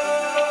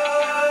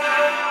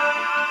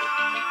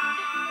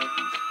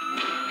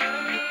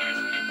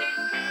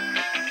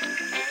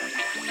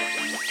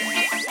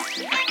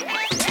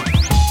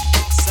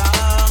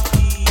Some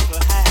people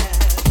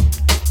have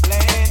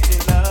plenty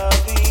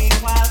loving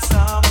while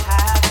some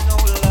have no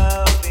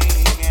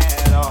loving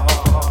at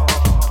all.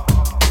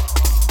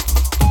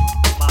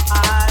 My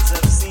eyes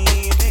have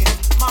seen it,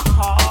 my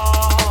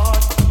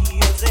heart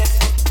feels it,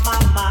 my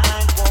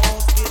mind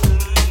won't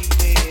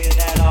believe it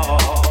at all.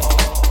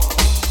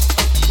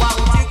 Why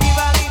would you give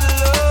a little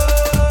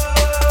love?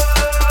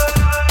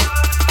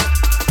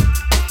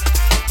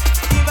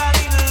 Give a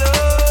little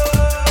love.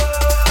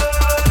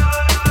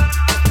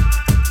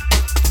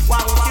 Why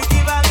would you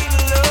give a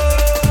little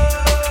love?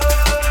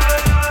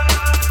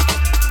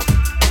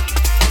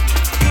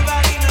 Give a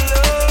little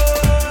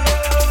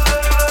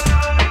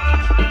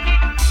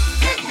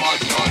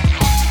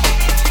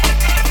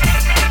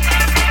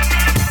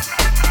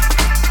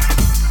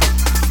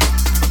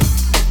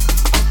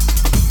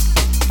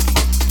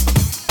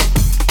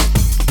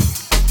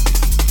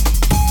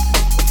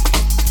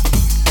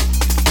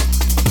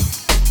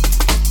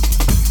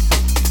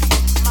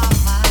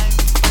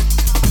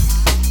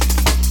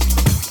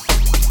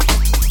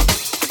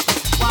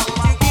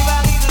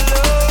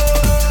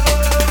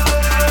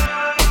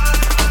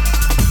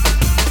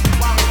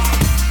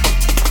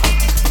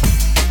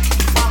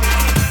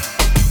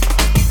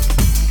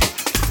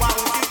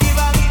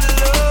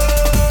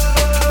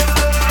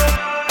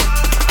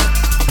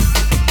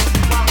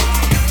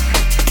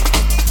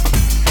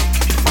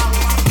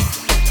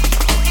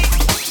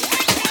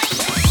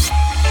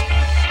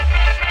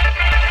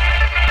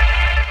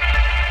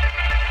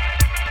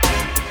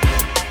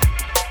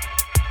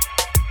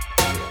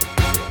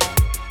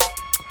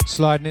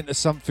Sliding into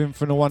something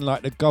from the one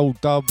like the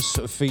Gold Dubs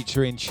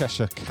featuring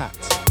Cheshire Cat.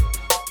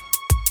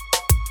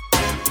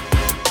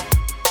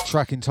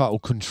 Track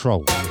entitled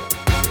Control.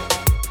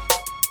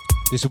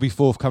 This will be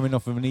forthcoming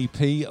off of an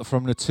EP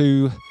from the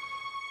two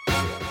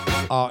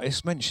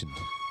artists mentioned.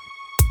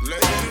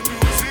 Let the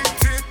music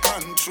take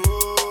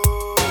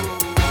control.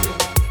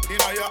 You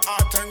know your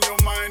heart and your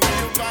mind and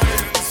your body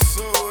and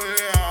soul,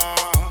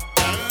 yeah.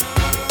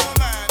 Oh,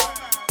 man.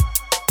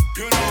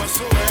 You know what's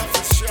so way of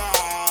a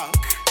shock.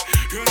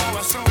 You know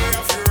what's so way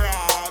of a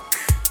rock.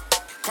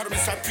 Cause me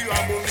say pure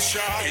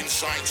bullshit.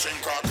 Inside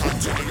sync or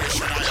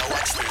continuation, I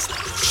watch this.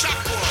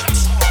 Shock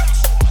words.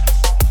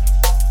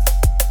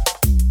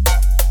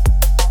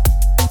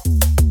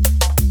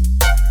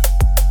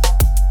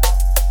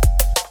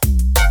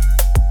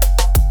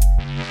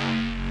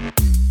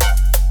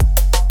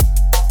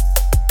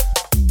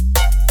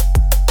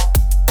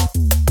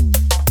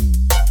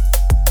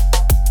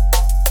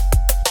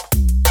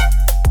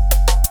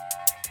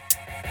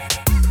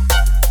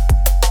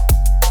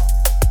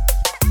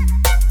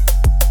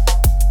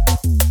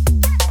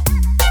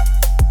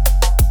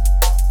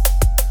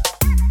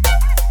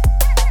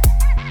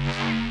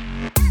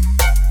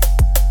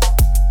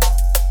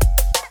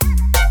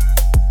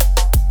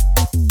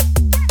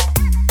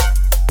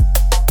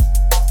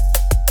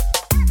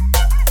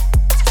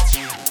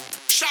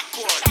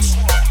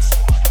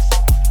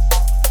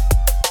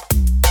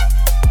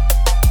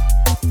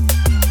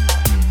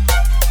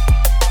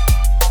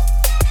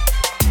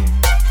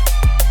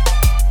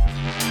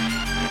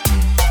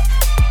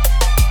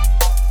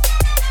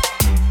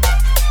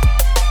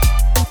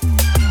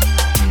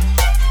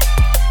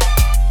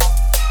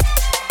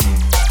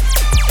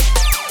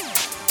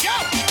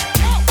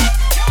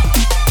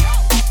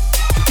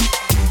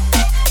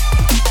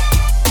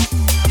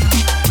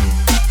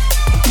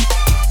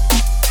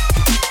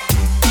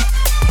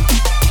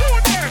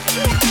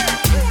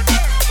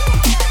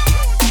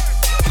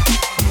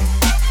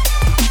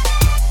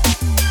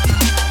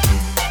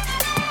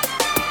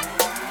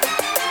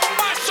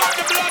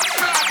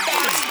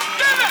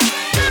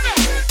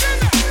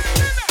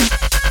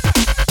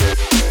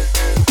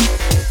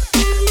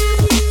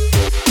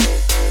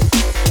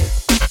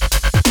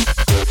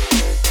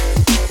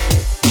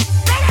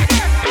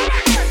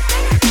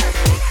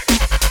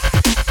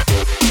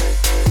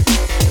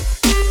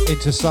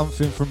 into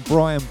something from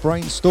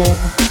Brainstorm.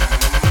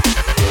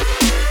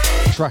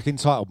 Track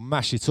entitled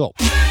Mash It Up.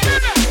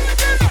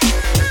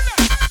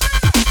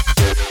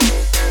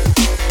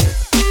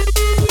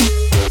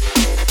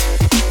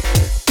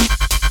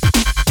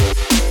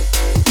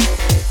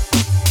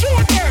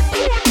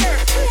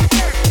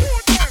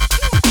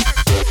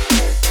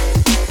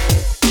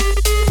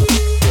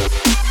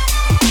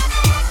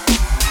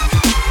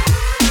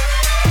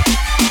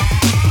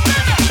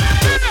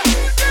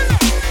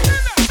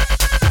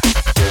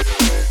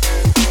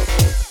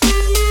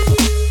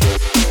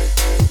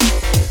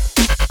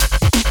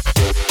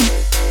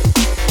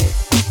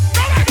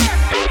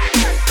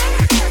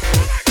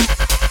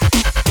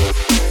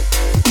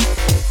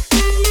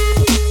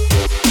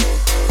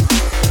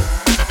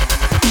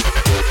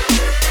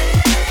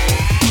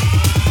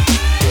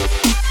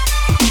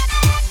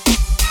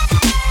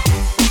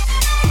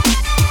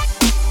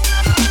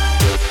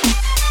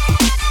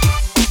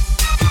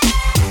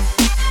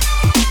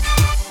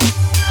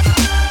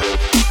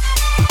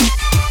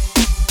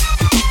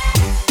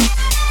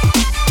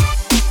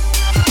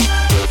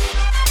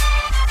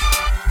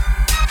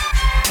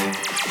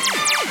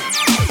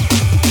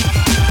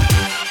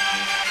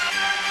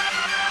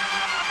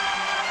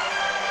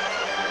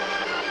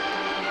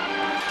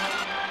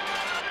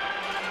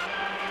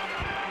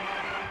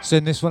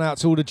 Send this one out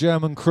to all the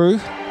German crew.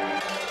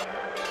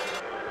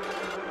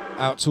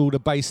 Out to all the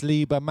Bass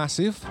Lieber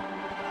Massive.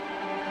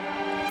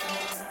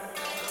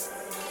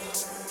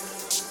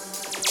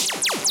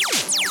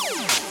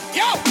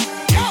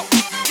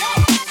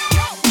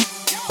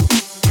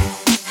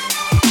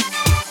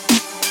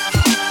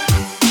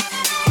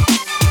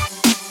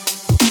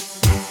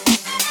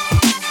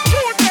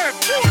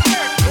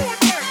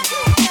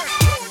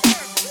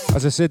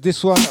 As I said,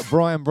 this one,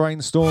 Brian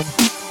Brainstorm,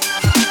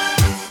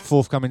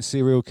 forthcoming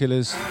Serial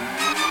Killaz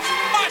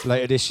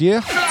later this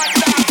year.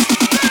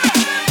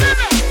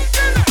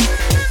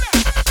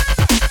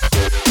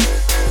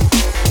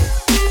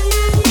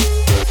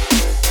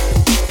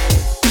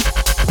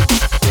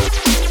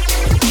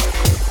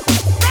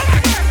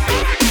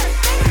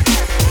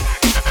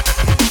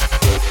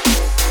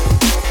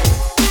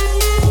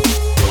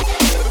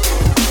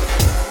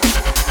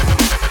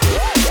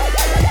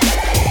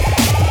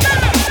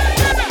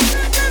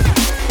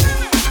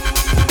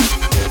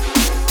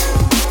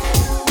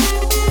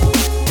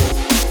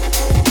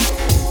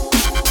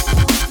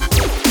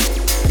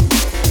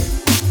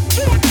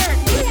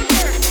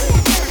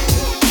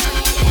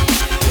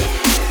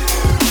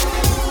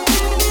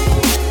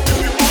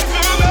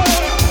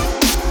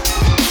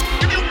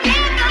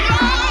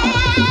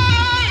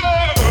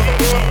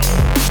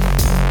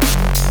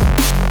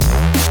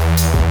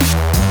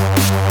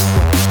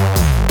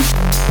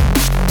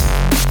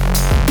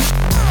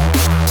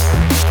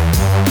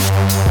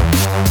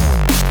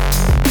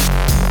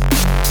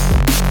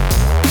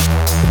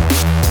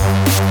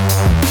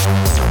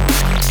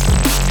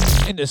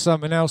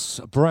 Something else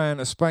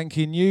brand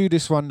spanking new.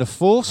 This one, The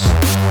Force.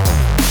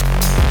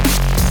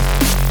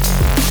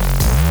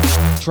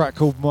 Track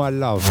called My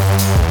Love.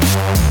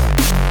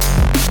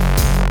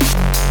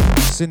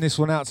 Send this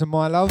one out to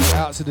My Love,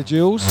 out to the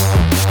Jewels.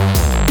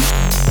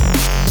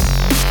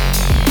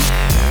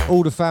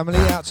 All the family,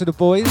 out to the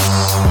boys.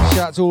 Shout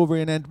out to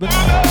Aubrey and Edmund.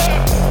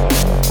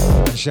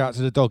 And shout out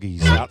to the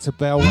doggies. Out to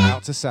Belle,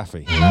 out to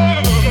Safi.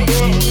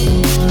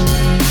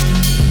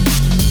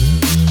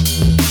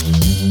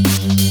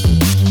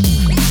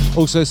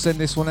 Also send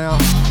this one out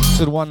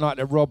to the one like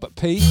the Rob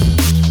P.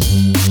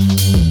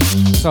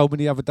 Told me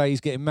the other day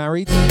he's getting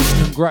married.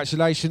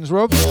 Congratulations,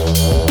 Rob.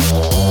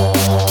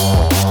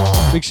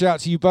 Big shout out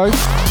to you both.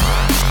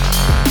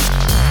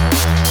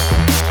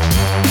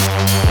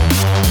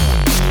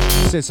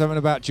 Said something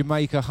about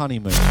Jamaica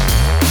honeymoon.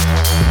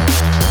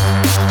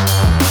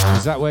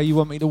 Is that where you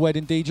want me to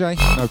wedding, DJ?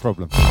 No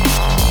problem.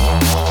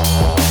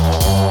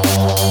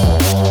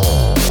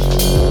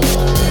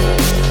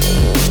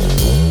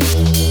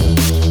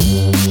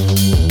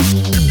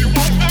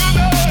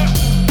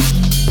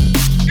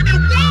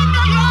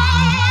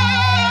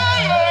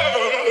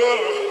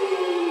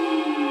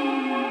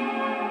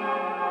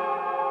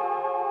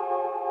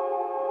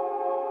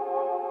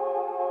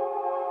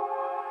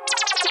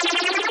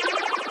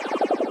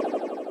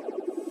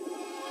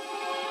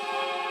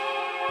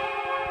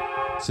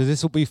 So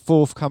this will be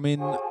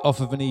forthcoming off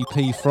of an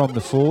EP from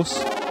The Force.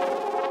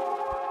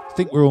 I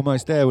think we're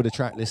almost there with the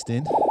track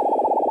listing.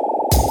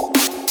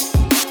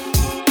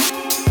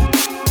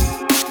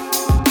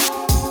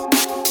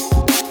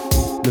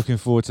 Looking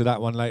forward to that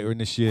one later in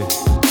this year.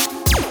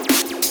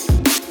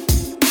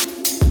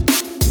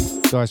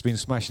 Guy's been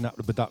smashing up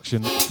the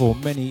production for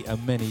many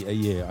and many a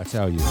year, I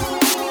tell you.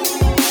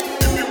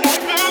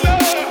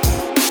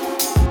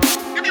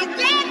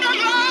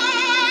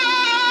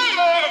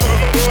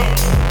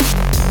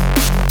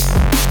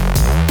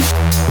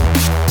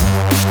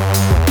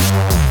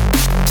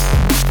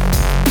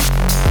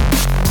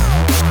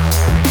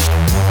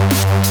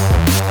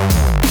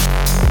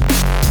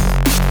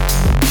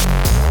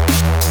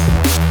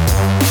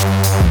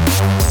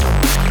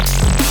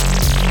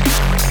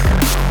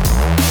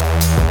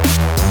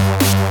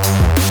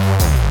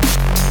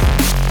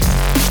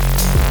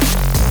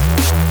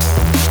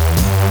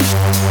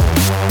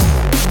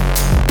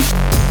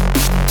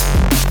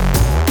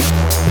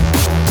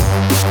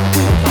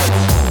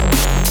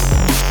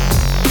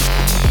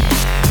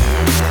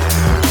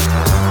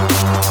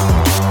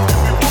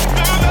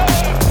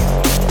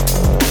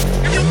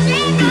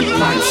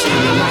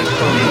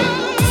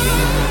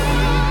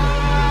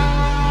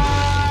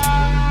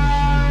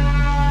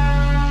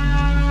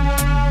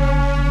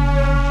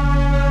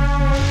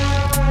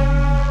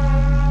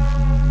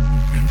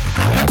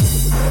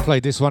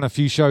 Played this one a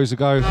few shows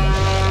ago,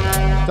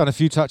 done a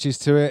few touches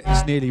to it,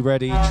 it's nearly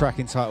ready. Track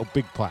entitled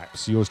Big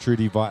Pipes, yours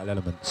truly, Vital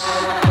Elements.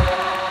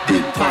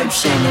 Big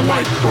pipes on the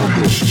light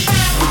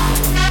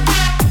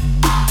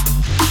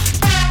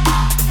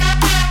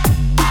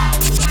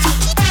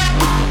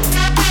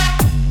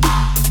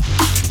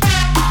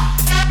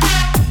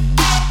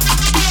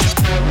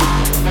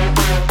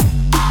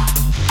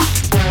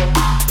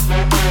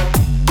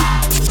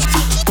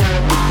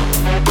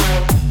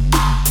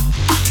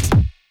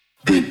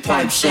Big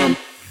pipes on.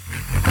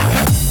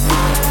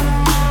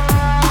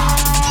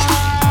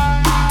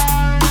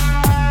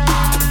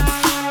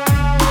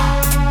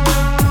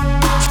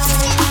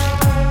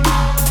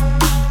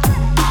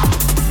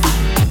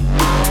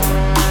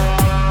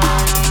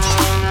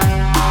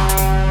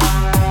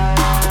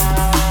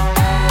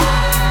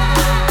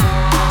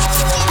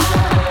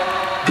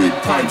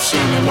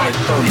 shining like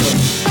thunder.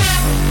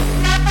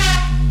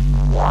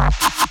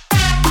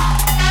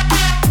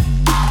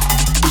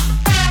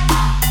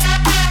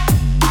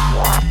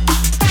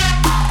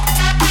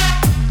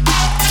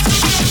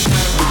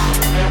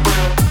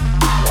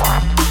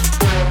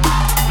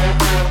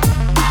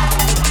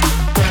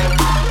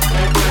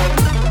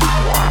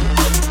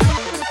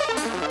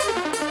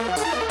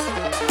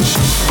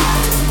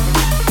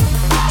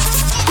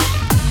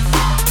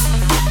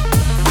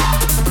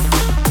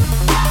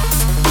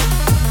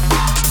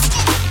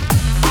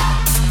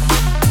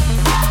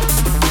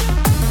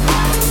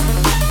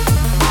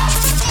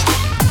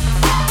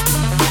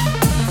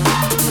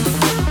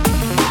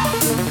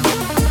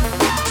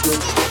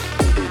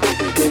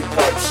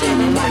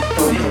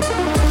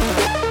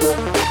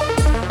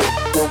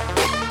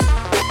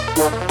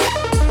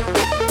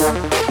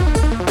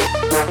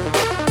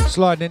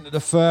 Sliding into the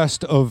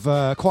first of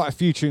quite a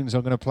few tunes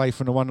I'm going to play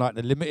from the one like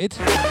the Limited.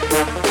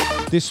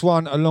 This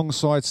one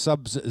alongside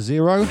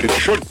Sub-Zero.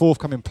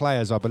 Forthcoming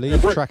Players, I believe.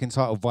 Track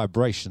entitled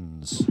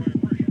Vibrations.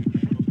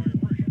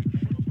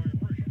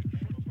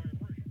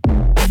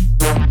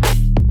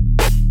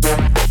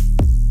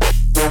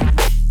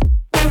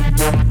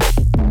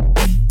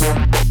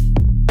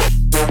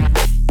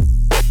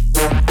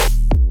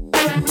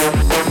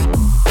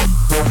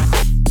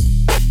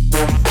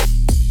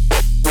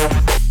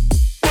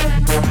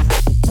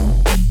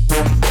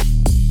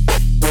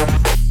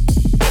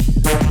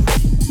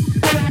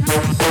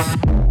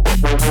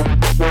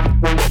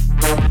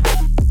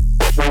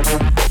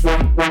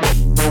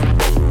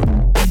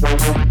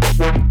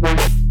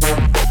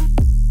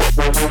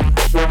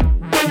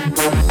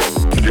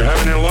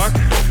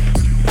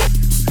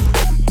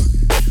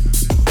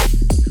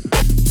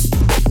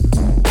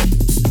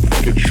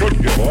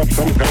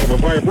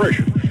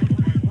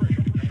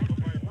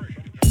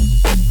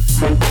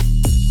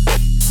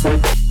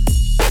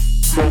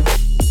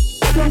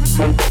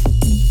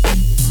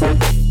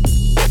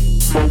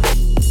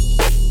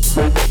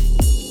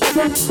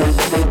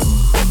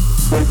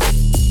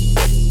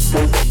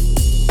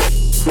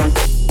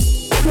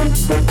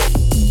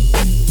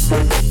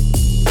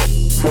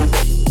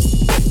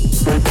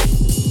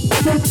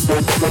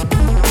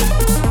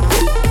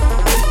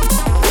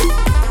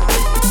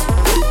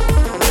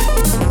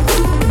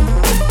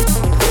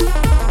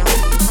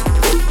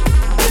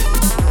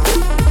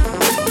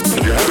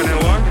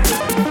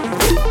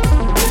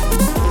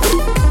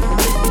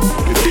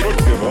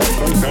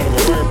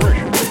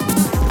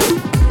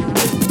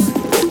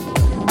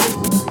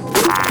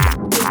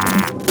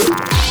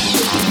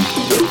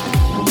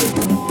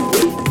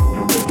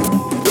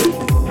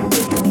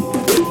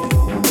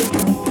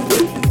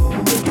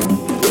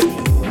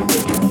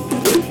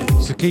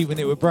 Keeping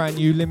it with brand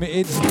new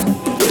Limited.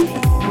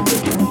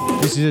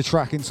 This is a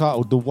track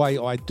entitled The Way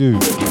I Do.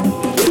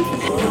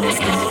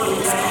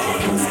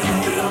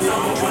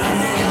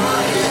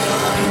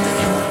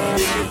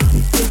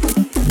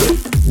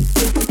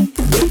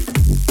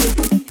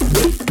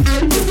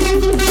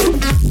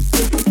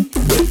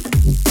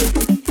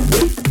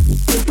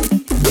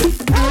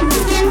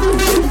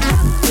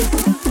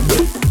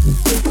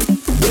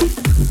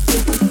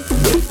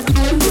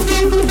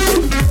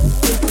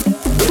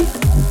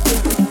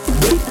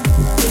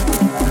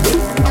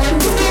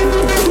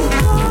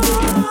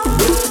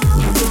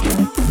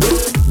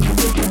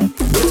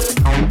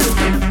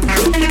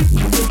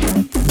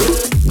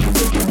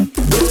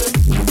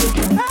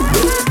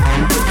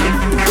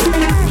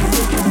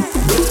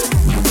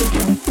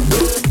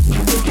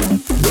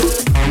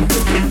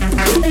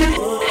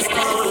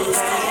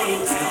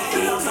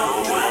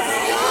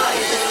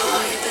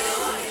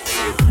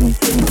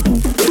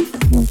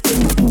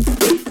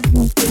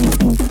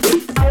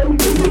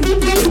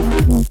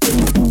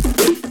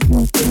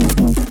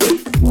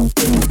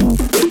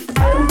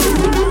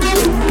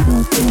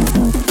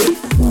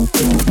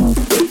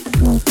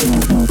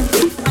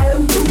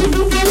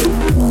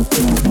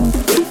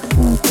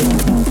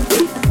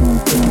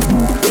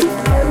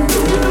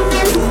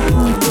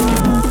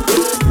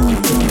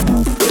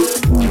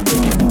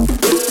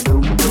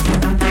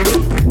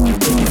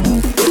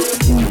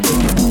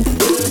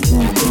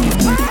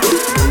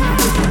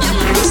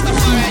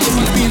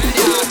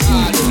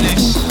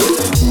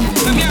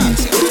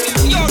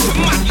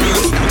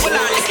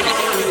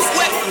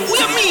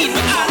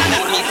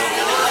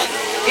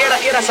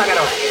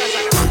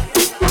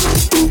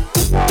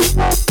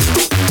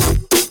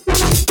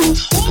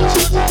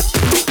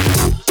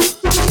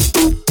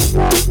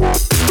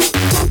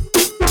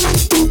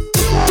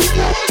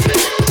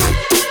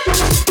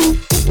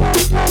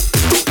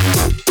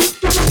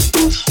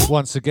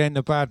 Once again,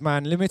 the Bad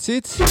Man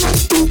Limited.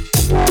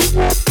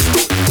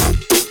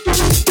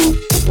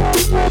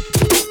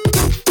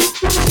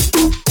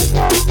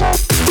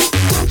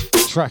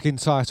 Track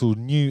entitled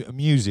New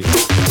Music.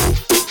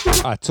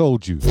 I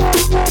told you.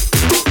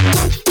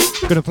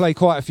 Gonna play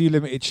quite a few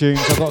Limited tunes.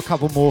 I've got a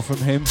couple more from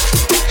him.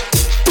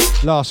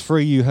 Last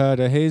three you heard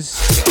are his.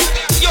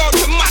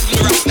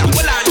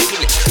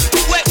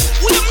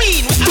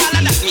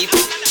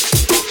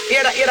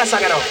 Hear that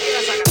song now.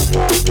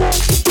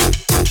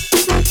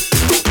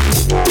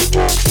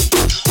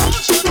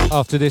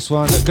 After this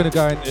one, I'm going to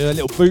go into a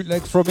little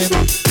bootleg from him,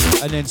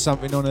 and then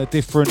something on a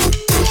different,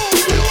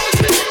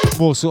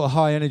 more sort of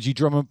high energy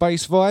drum and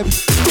bass vibe.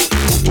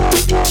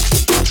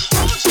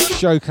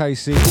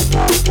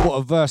 Showcasing what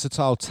a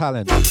versatile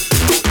talent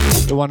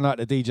the one like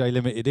the DJ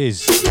Limited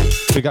is.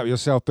 Big up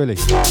yourself, Billy.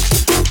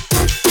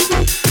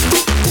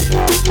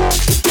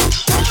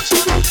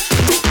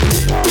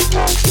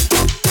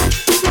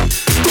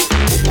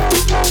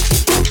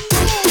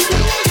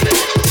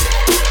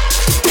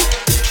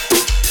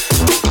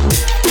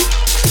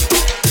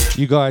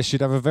 You guys should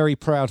have a very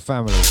proud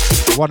family.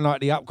 One like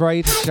the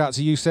Upgrade, shout out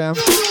to you, Sam,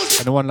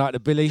 and the one like the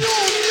Billy.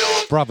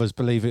 Brothers,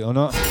 believe it or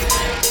not.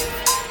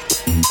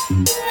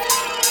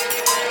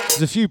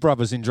 There's a few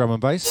brothers in drum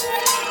and bass.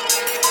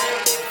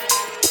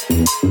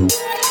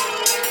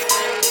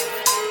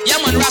 Yeah,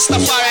 man,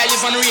 Rastafari,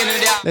 live on rain in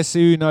there. Let's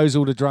see who knows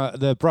all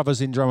the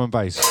brothers in drum and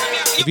bass.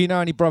 If you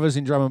know any brothers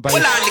in drum and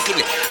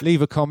bass,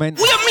 leave a comment.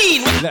 What do you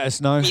mean? Let us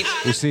know.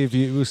 We'll see if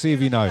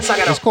you know.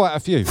 There's quite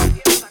a few.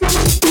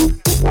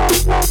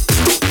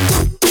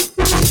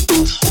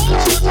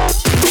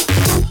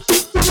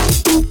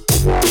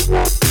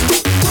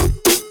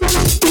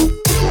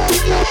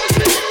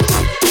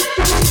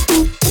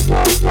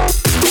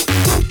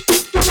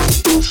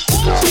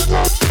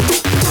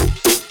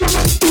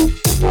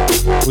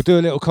 We'll do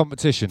a little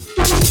competition.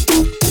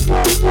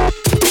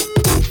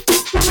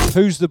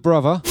 Who's the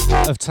brother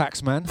of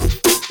Taxman?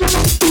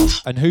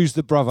 And who's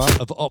the brother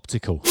of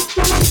Optical?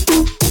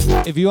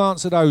 If you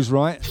answer those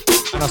right,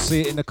 and I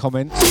see it in the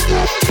comments,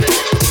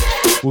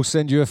 we'll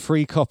send you a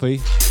free copy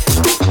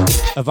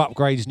of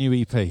Upgrade's new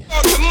EP.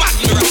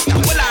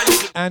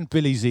 And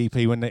Billy's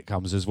EP when it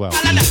comes as well.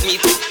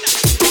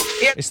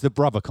 It's the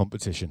brother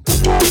competition.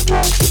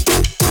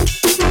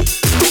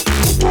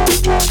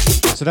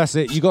 So that's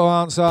it. You got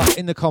to answer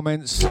in the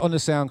comments on the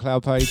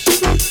SoundCloud page.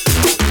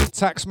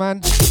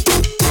 Taxman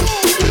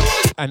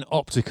and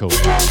Optical.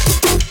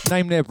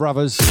 Name their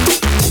brothers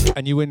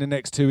and you win the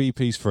next 2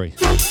 EPs free.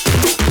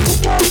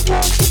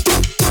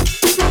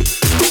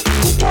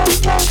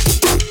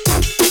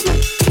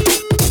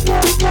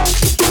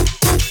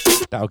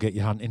 That'll get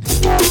you hunting.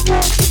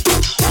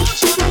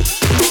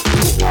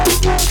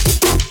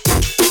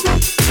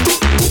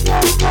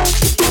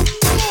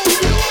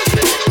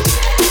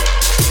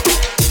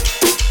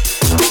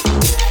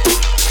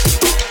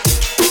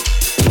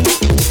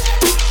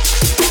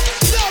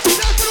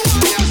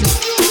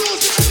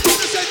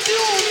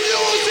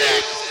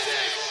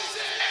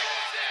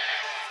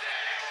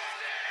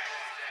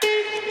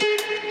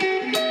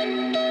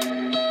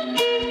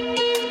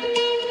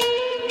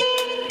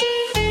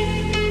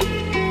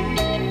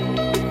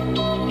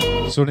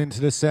 So on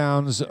into the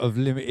sounds of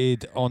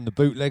Limited on the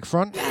bootleg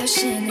front.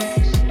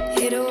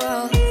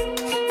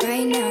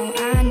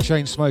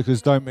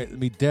 Chainsmokers, Don't Let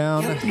Me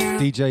Down.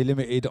 DJ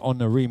Limited on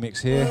the remix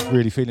here.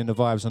 Really feeling the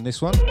vibes on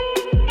this one.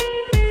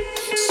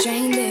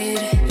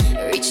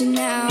 Reaching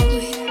out.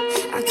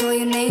 I call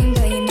your name,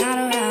 but you're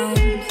not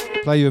around.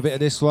 Play you a bit of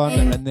this one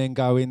and then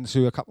go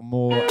into a couple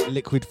more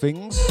liquid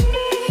things.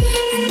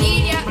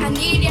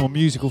 More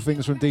musical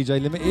things from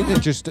DJ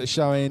Limited, just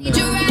showing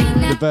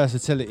the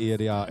versatility of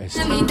the artist.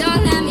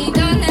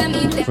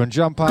 From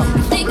jump up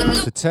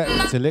to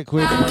tech to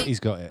liquid, he's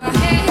got it.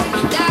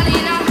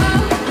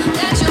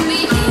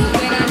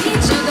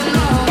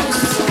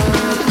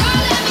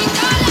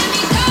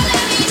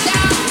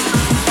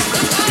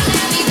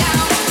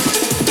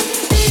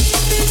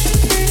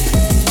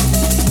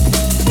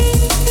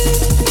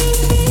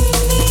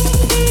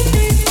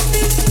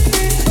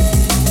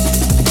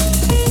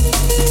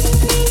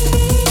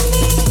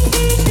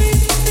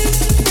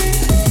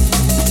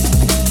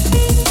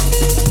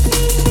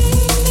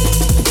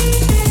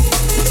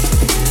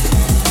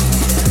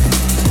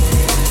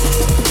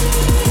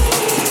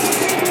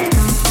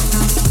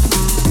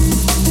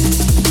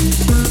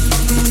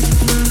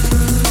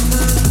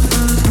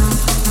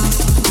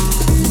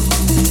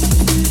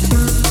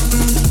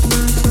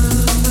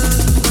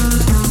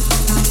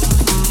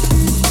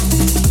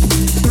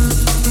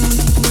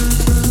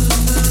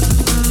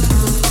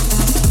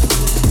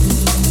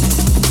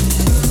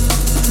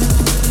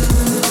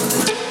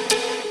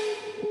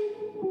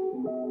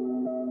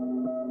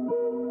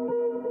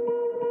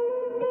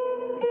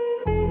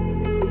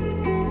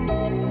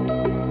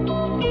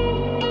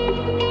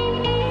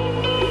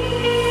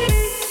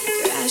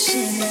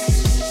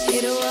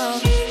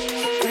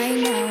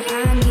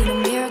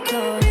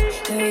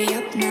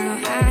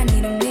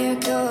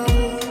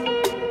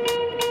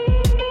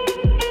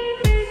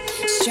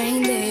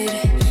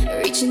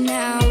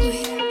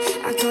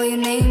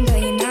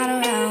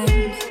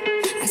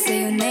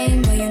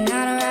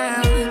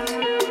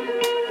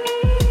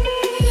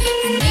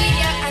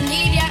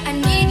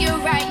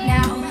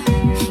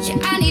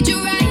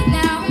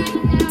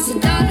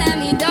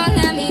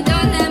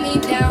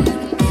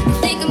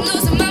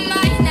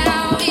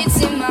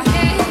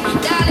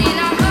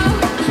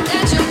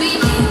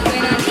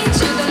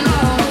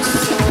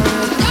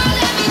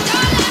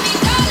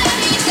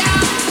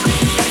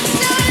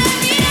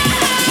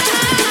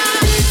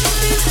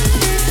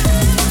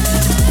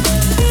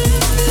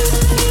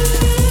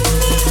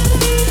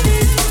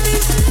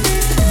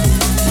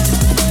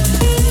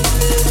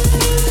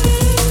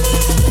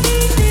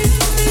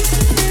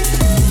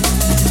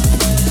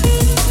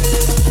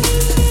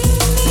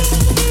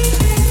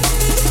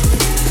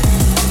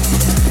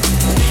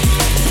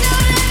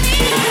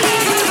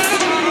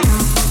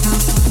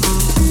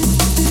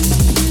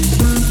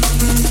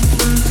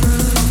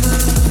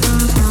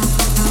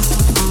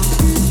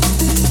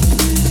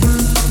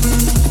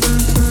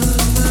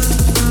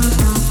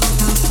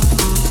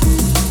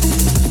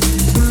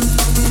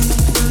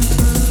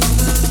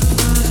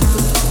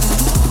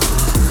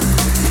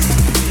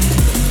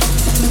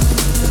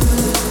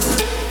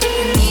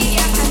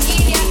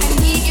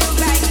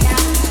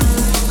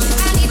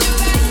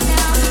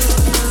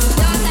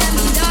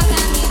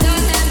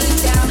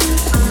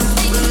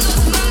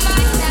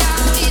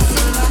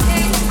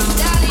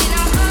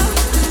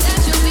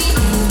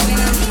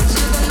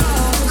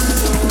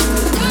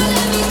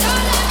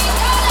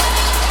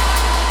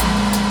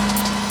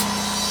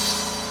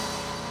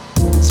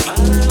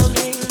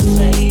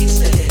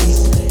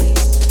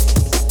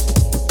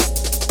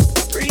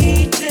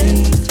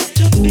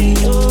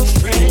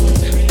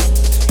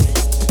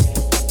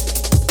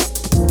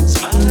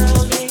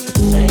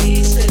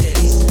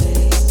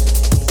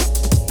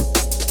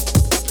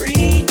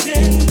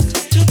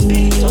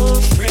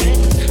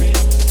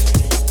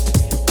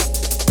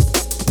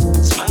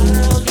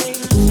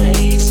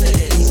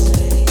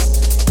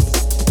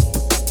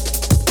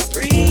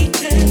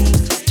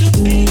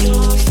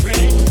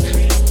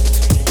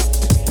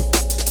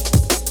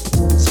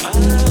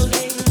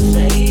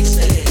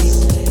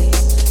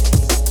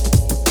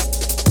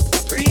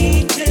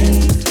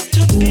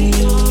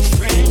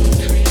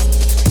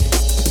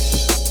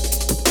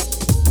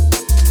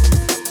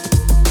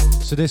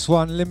 this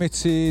one,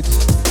 Limited,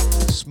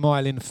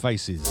 Smiling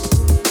Faces.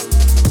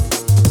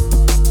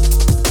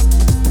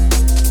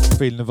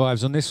 Feeling the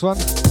vibes on this one.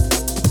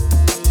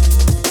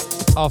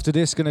 After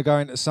this, gonna go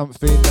into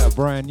something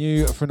brand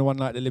new from the one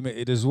like the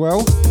Limited as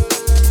well.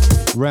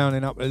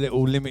 Rounding up a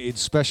little Limited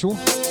special.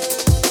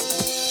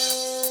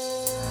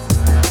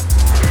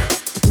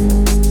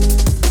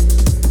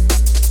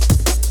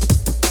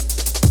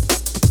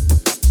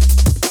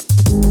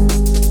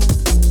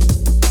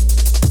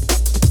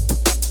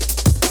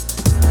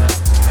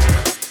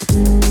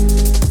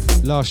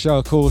 Last show,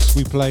 of course,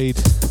 we played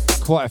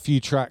quite a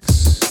few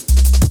tracks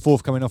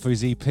forthcoming off of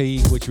his EP,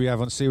 which we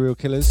have on Serial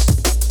Killaz.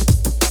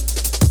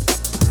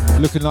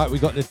 Looking like we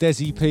got the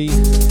Des EP,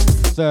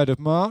 3rd of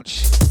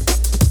March.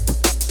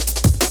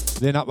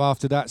 Then up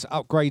after that's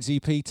Upgrades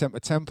EP, Temper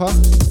Temper.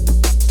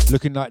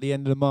 Looking like the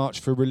end of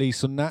March for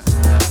release on that.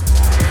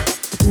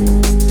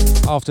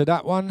 After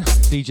that one,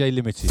 DJ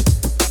Limited.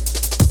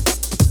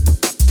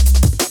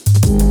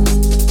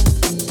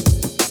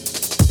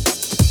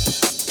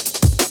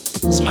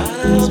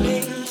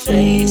 Smiling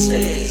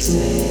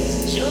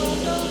faces, show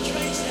no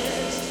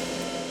traces.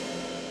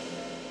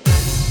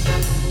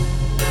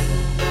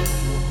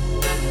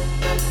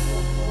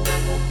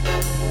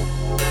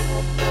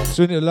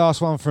 So into the last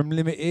one from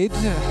Limited,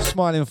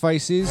 Smiling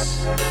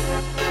Faces.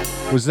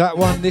 Was that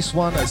one? This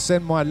one,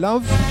 Send My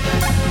Love.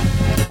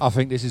 I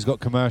think this has got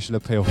commercial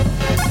appeal.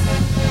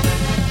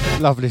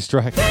 Love this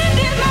track.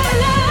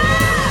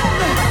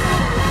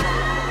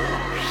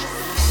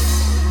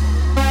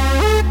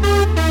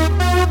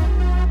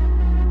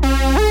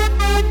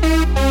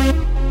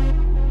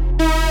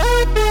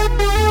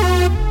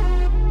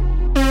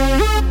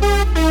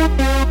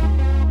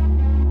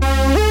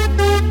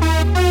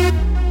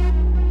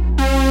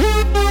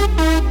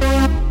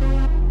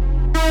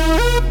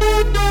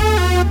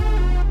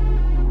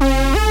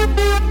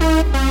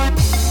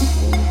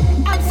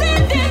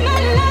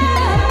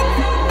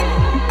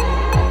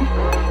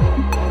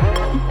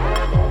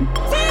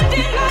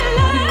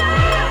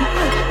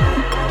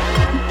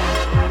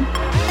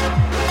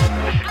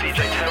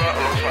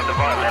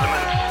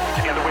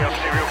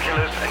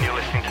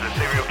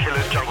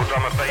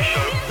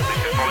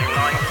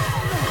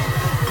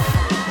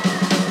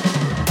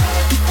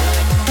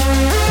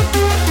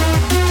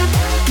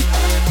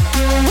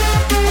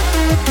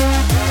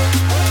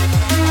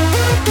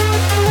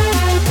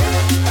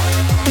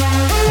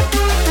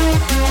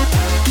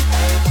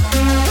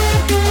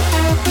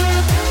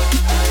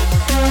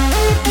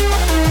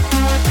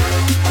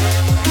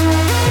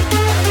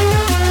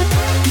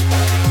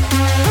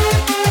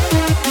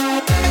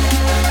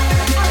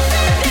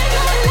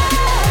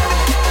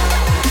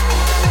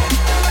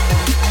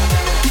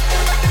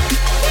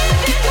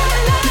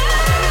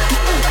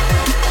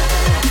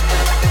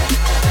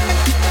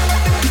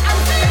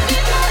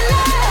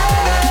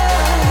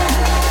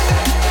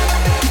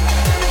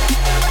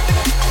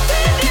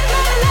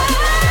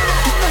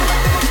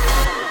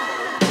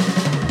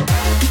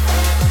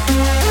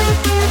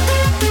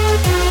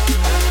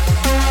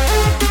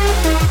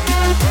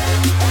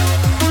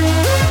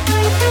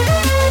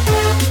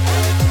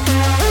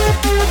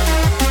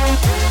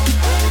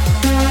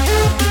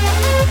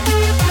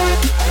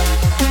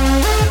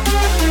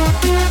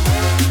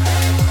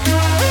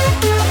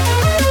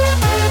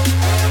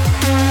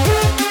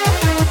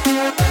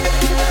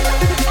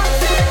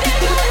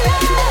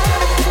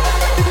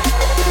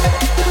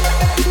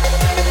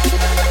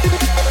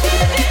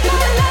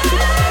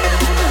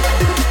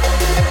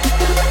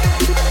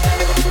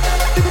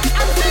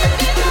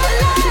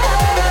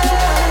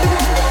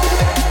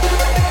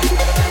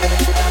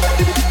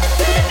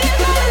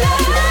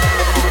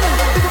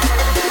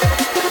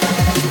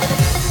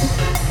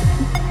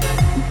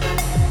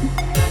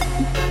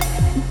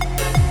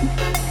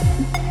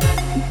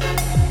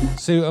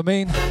 See what I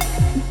mean?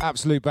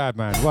 Absolute bad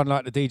man. One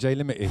like the DJ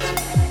Limited.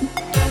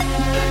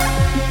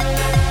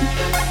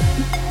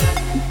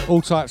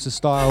 All types of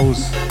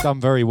styles, done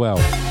very well.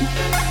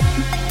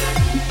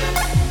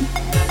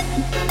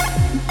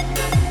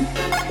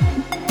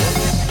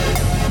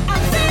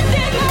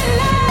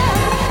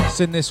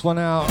 Send this one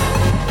out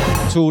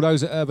to all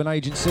those at Urban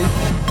Agency.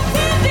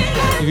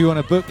 If you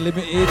want to book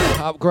Limited,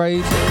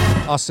 Upgrade,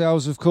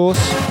 ourselves of course,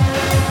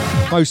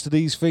 most of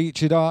these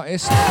featured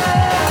artists,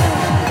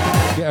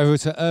 get over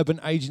to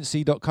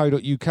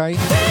urbanagency.co.uk.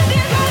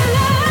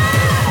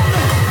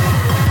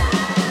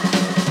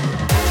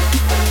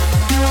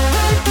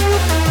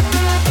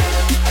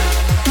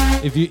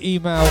 If you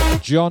email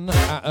John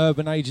at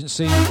Urban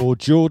Agency or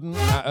Jordan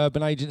at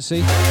Urban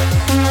Agency,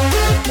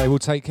 they will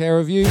take care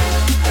of you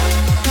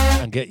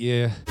and get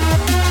your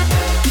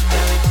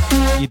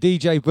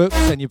DJ booked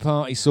and your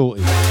party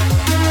sorted.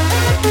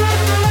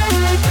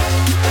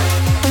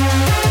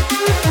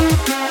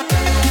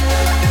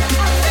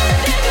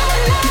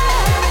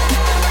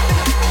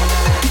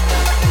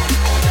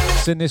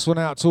 Send this one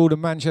out to all the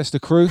Manchester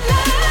crew,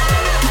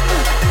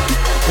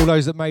 all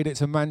those that made it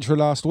to Mantra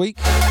last week.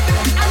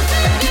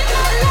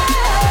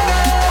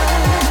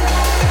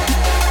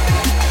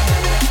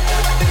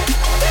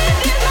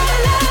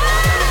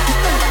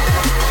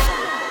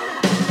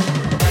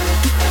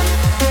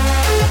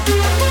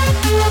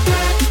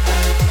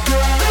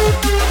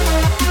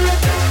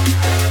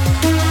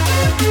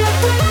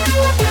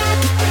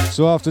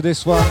 So after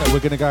this one, we're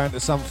going to go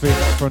into something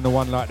from the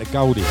one like the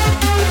Goldie.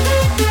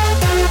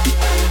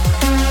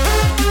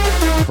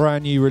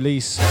 Brand new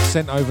release,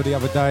 sent over the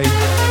other day.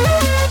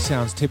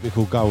 Sounds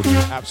typical Goldie,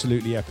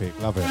 absolutely epic,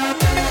 love it.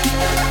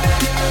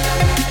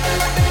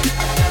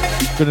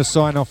 Gonna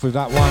sign off with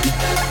that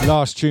one,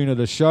 last tune of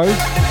the show.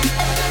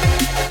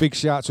 Big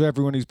shout out to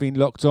everyone who's been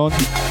locked on.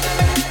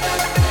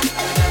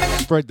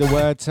 Spread the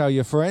word, tell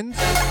your friends.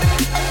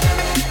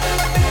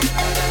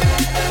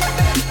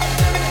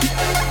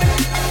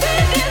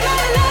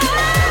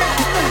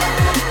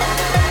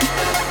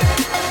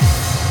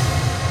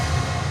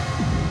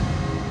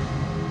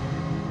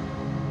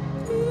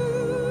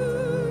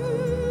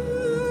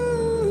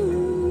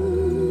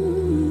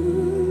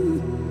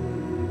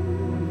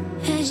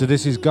 So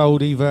this is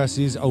Goldie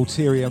versus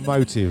Ulterior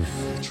Motive,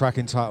 track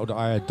entitled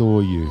I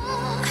Adore You.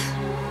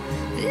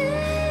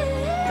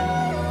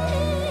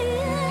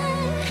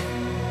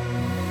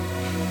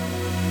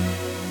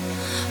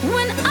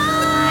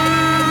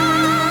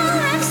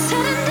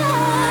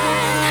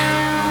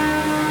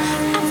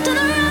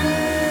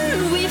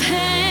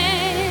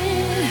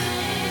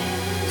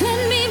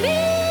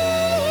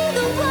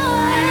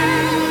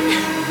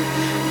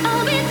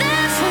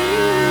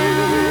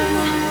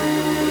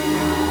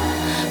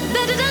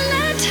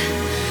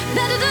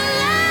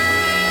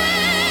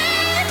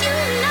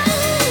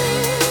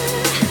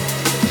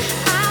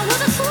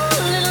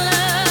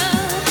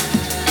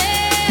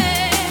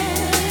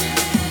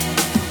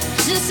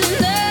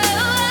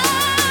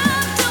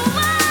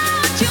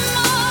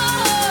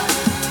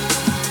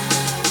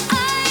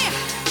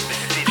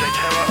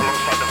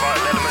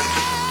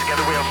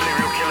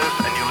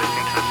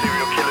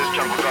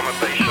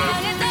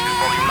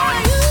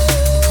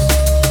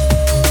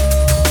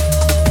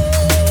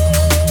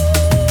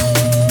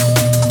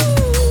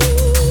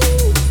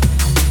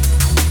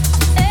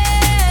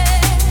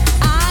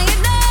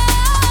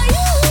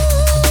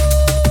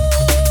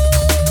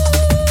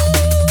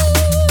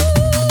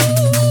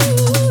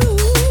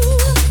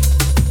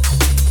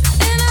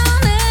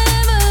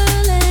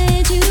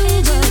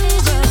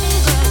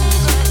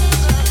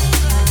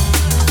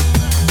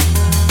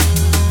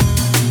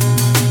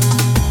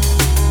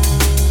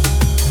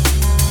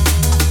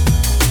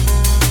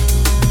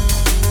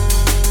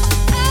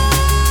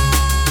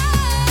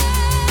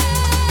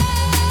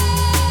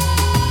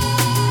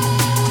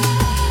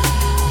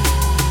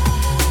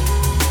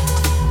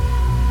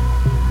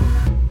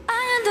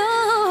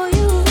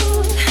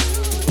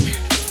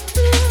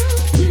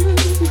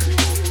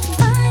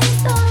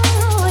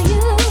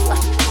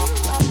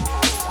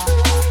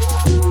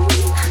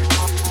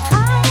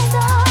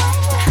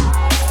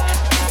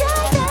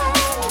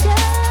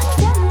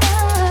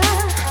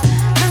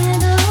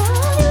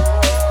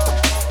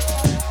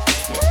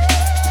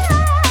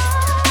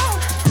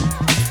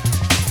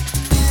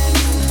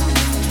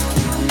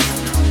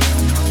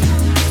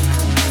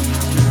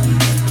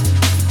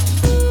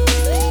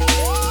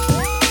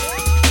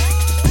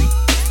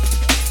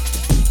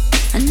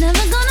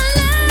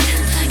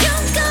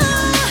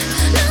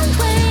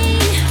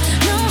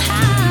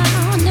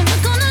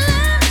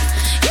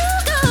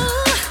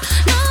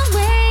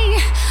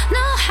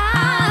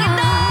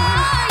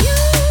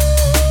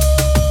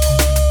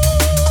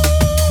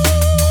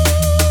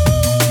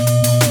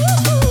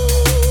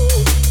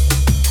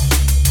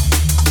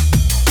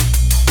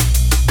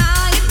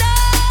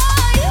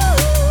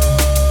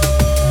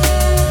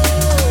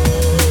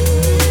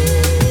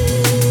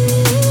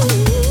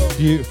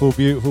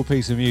 Beautiful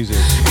piece of music.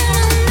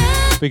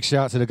 Big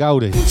shout out to the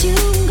Goldie.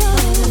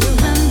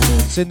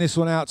 Send this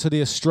one out to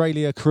the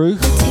Australia crew.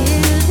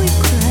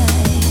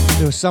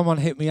 There was someone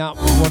hit me up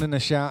wanting a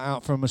shout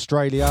out from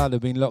Australia.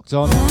 They've been locked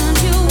on.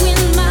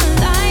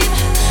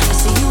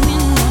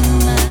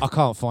 I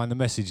can't find the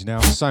message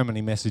now. So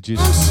many messages.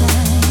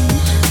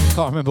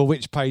 Can't remember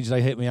which page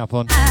they hit me up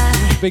on.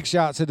 Big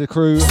shout out to the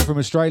crew from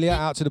Australia,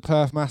 out to the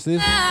Perth Massive.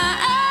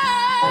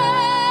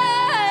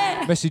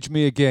 Message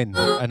me again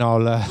and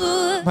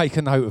I'll make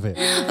a note of it.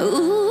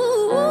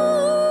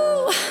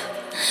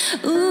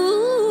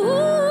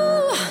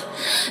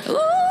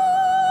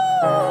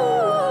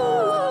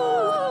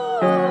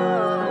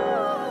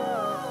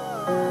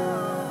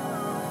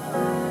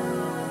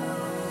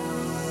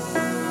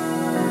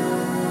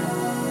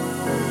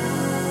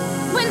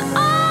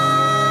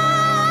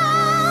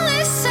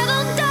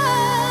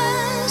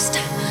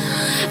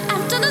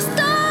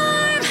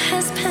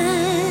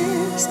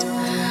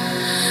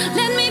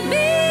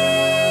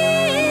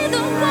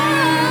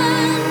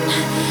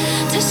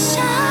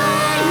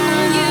 Shine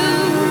on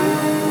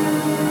you.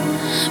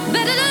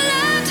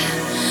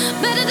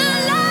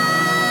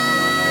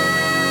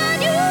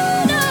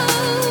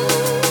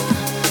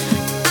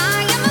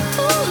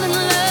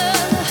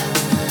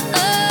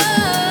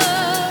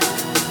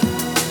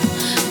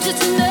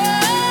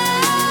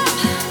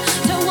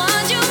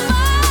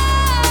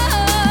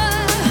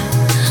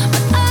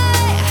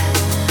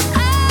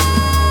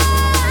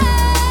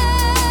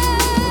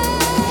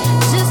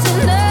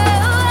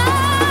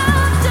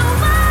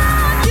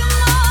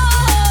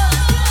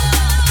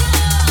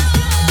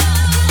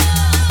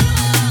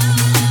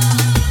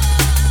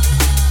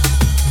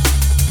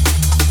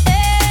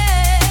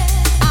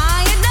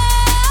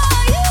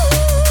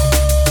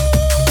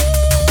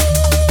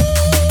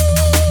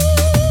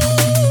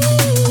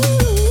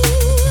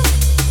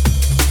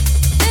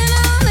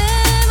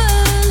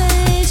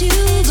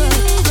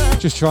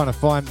 Just trying to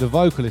find the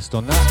vocalist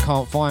on that.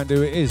 Can't find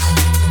who it is.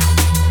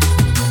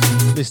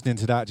 Listening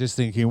to that, just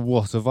thinking,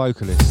 what a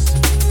vocalist.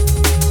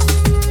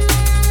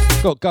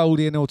 Got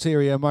Goldie and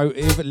Ulterior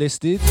Motive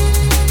listed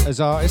as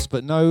artists,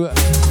 but no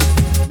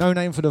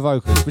name for the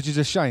vocalist, which is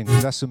a shame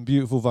because that's some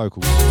beautiful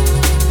vocals.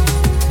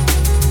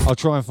 I'll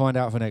try and find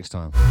out for next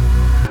time.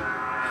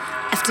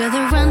 After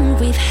the run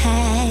we've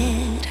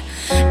had,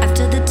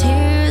 after the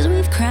tears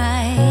we've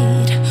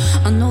cried,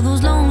 on all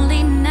those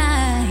lonely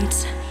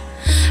nights,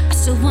 I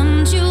still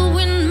want you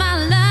in my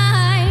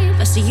life.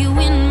 I see you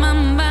in my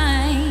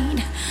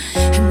mind,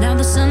 and now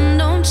the sun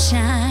don't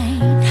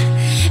shine,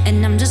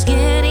 and I'm just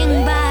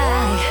getting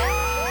by.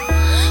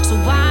 So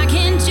why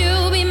can't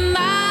you be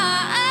mine?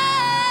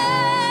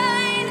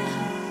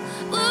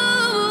 Ooh,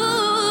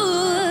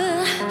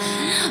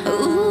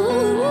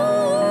 ooh,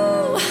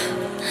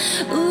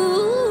 ooh.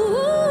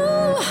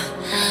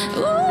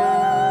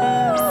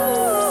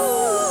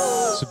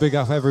 So big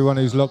up everyone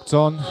who's locked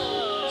on.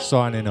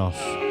 Signing off.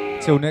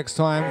 Till next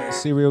time,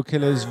 Serial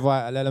Killaz,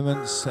 Vital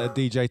Elements,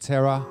 DJ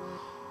Terror.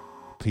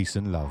 Peace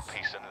and love.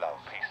 Peace and love.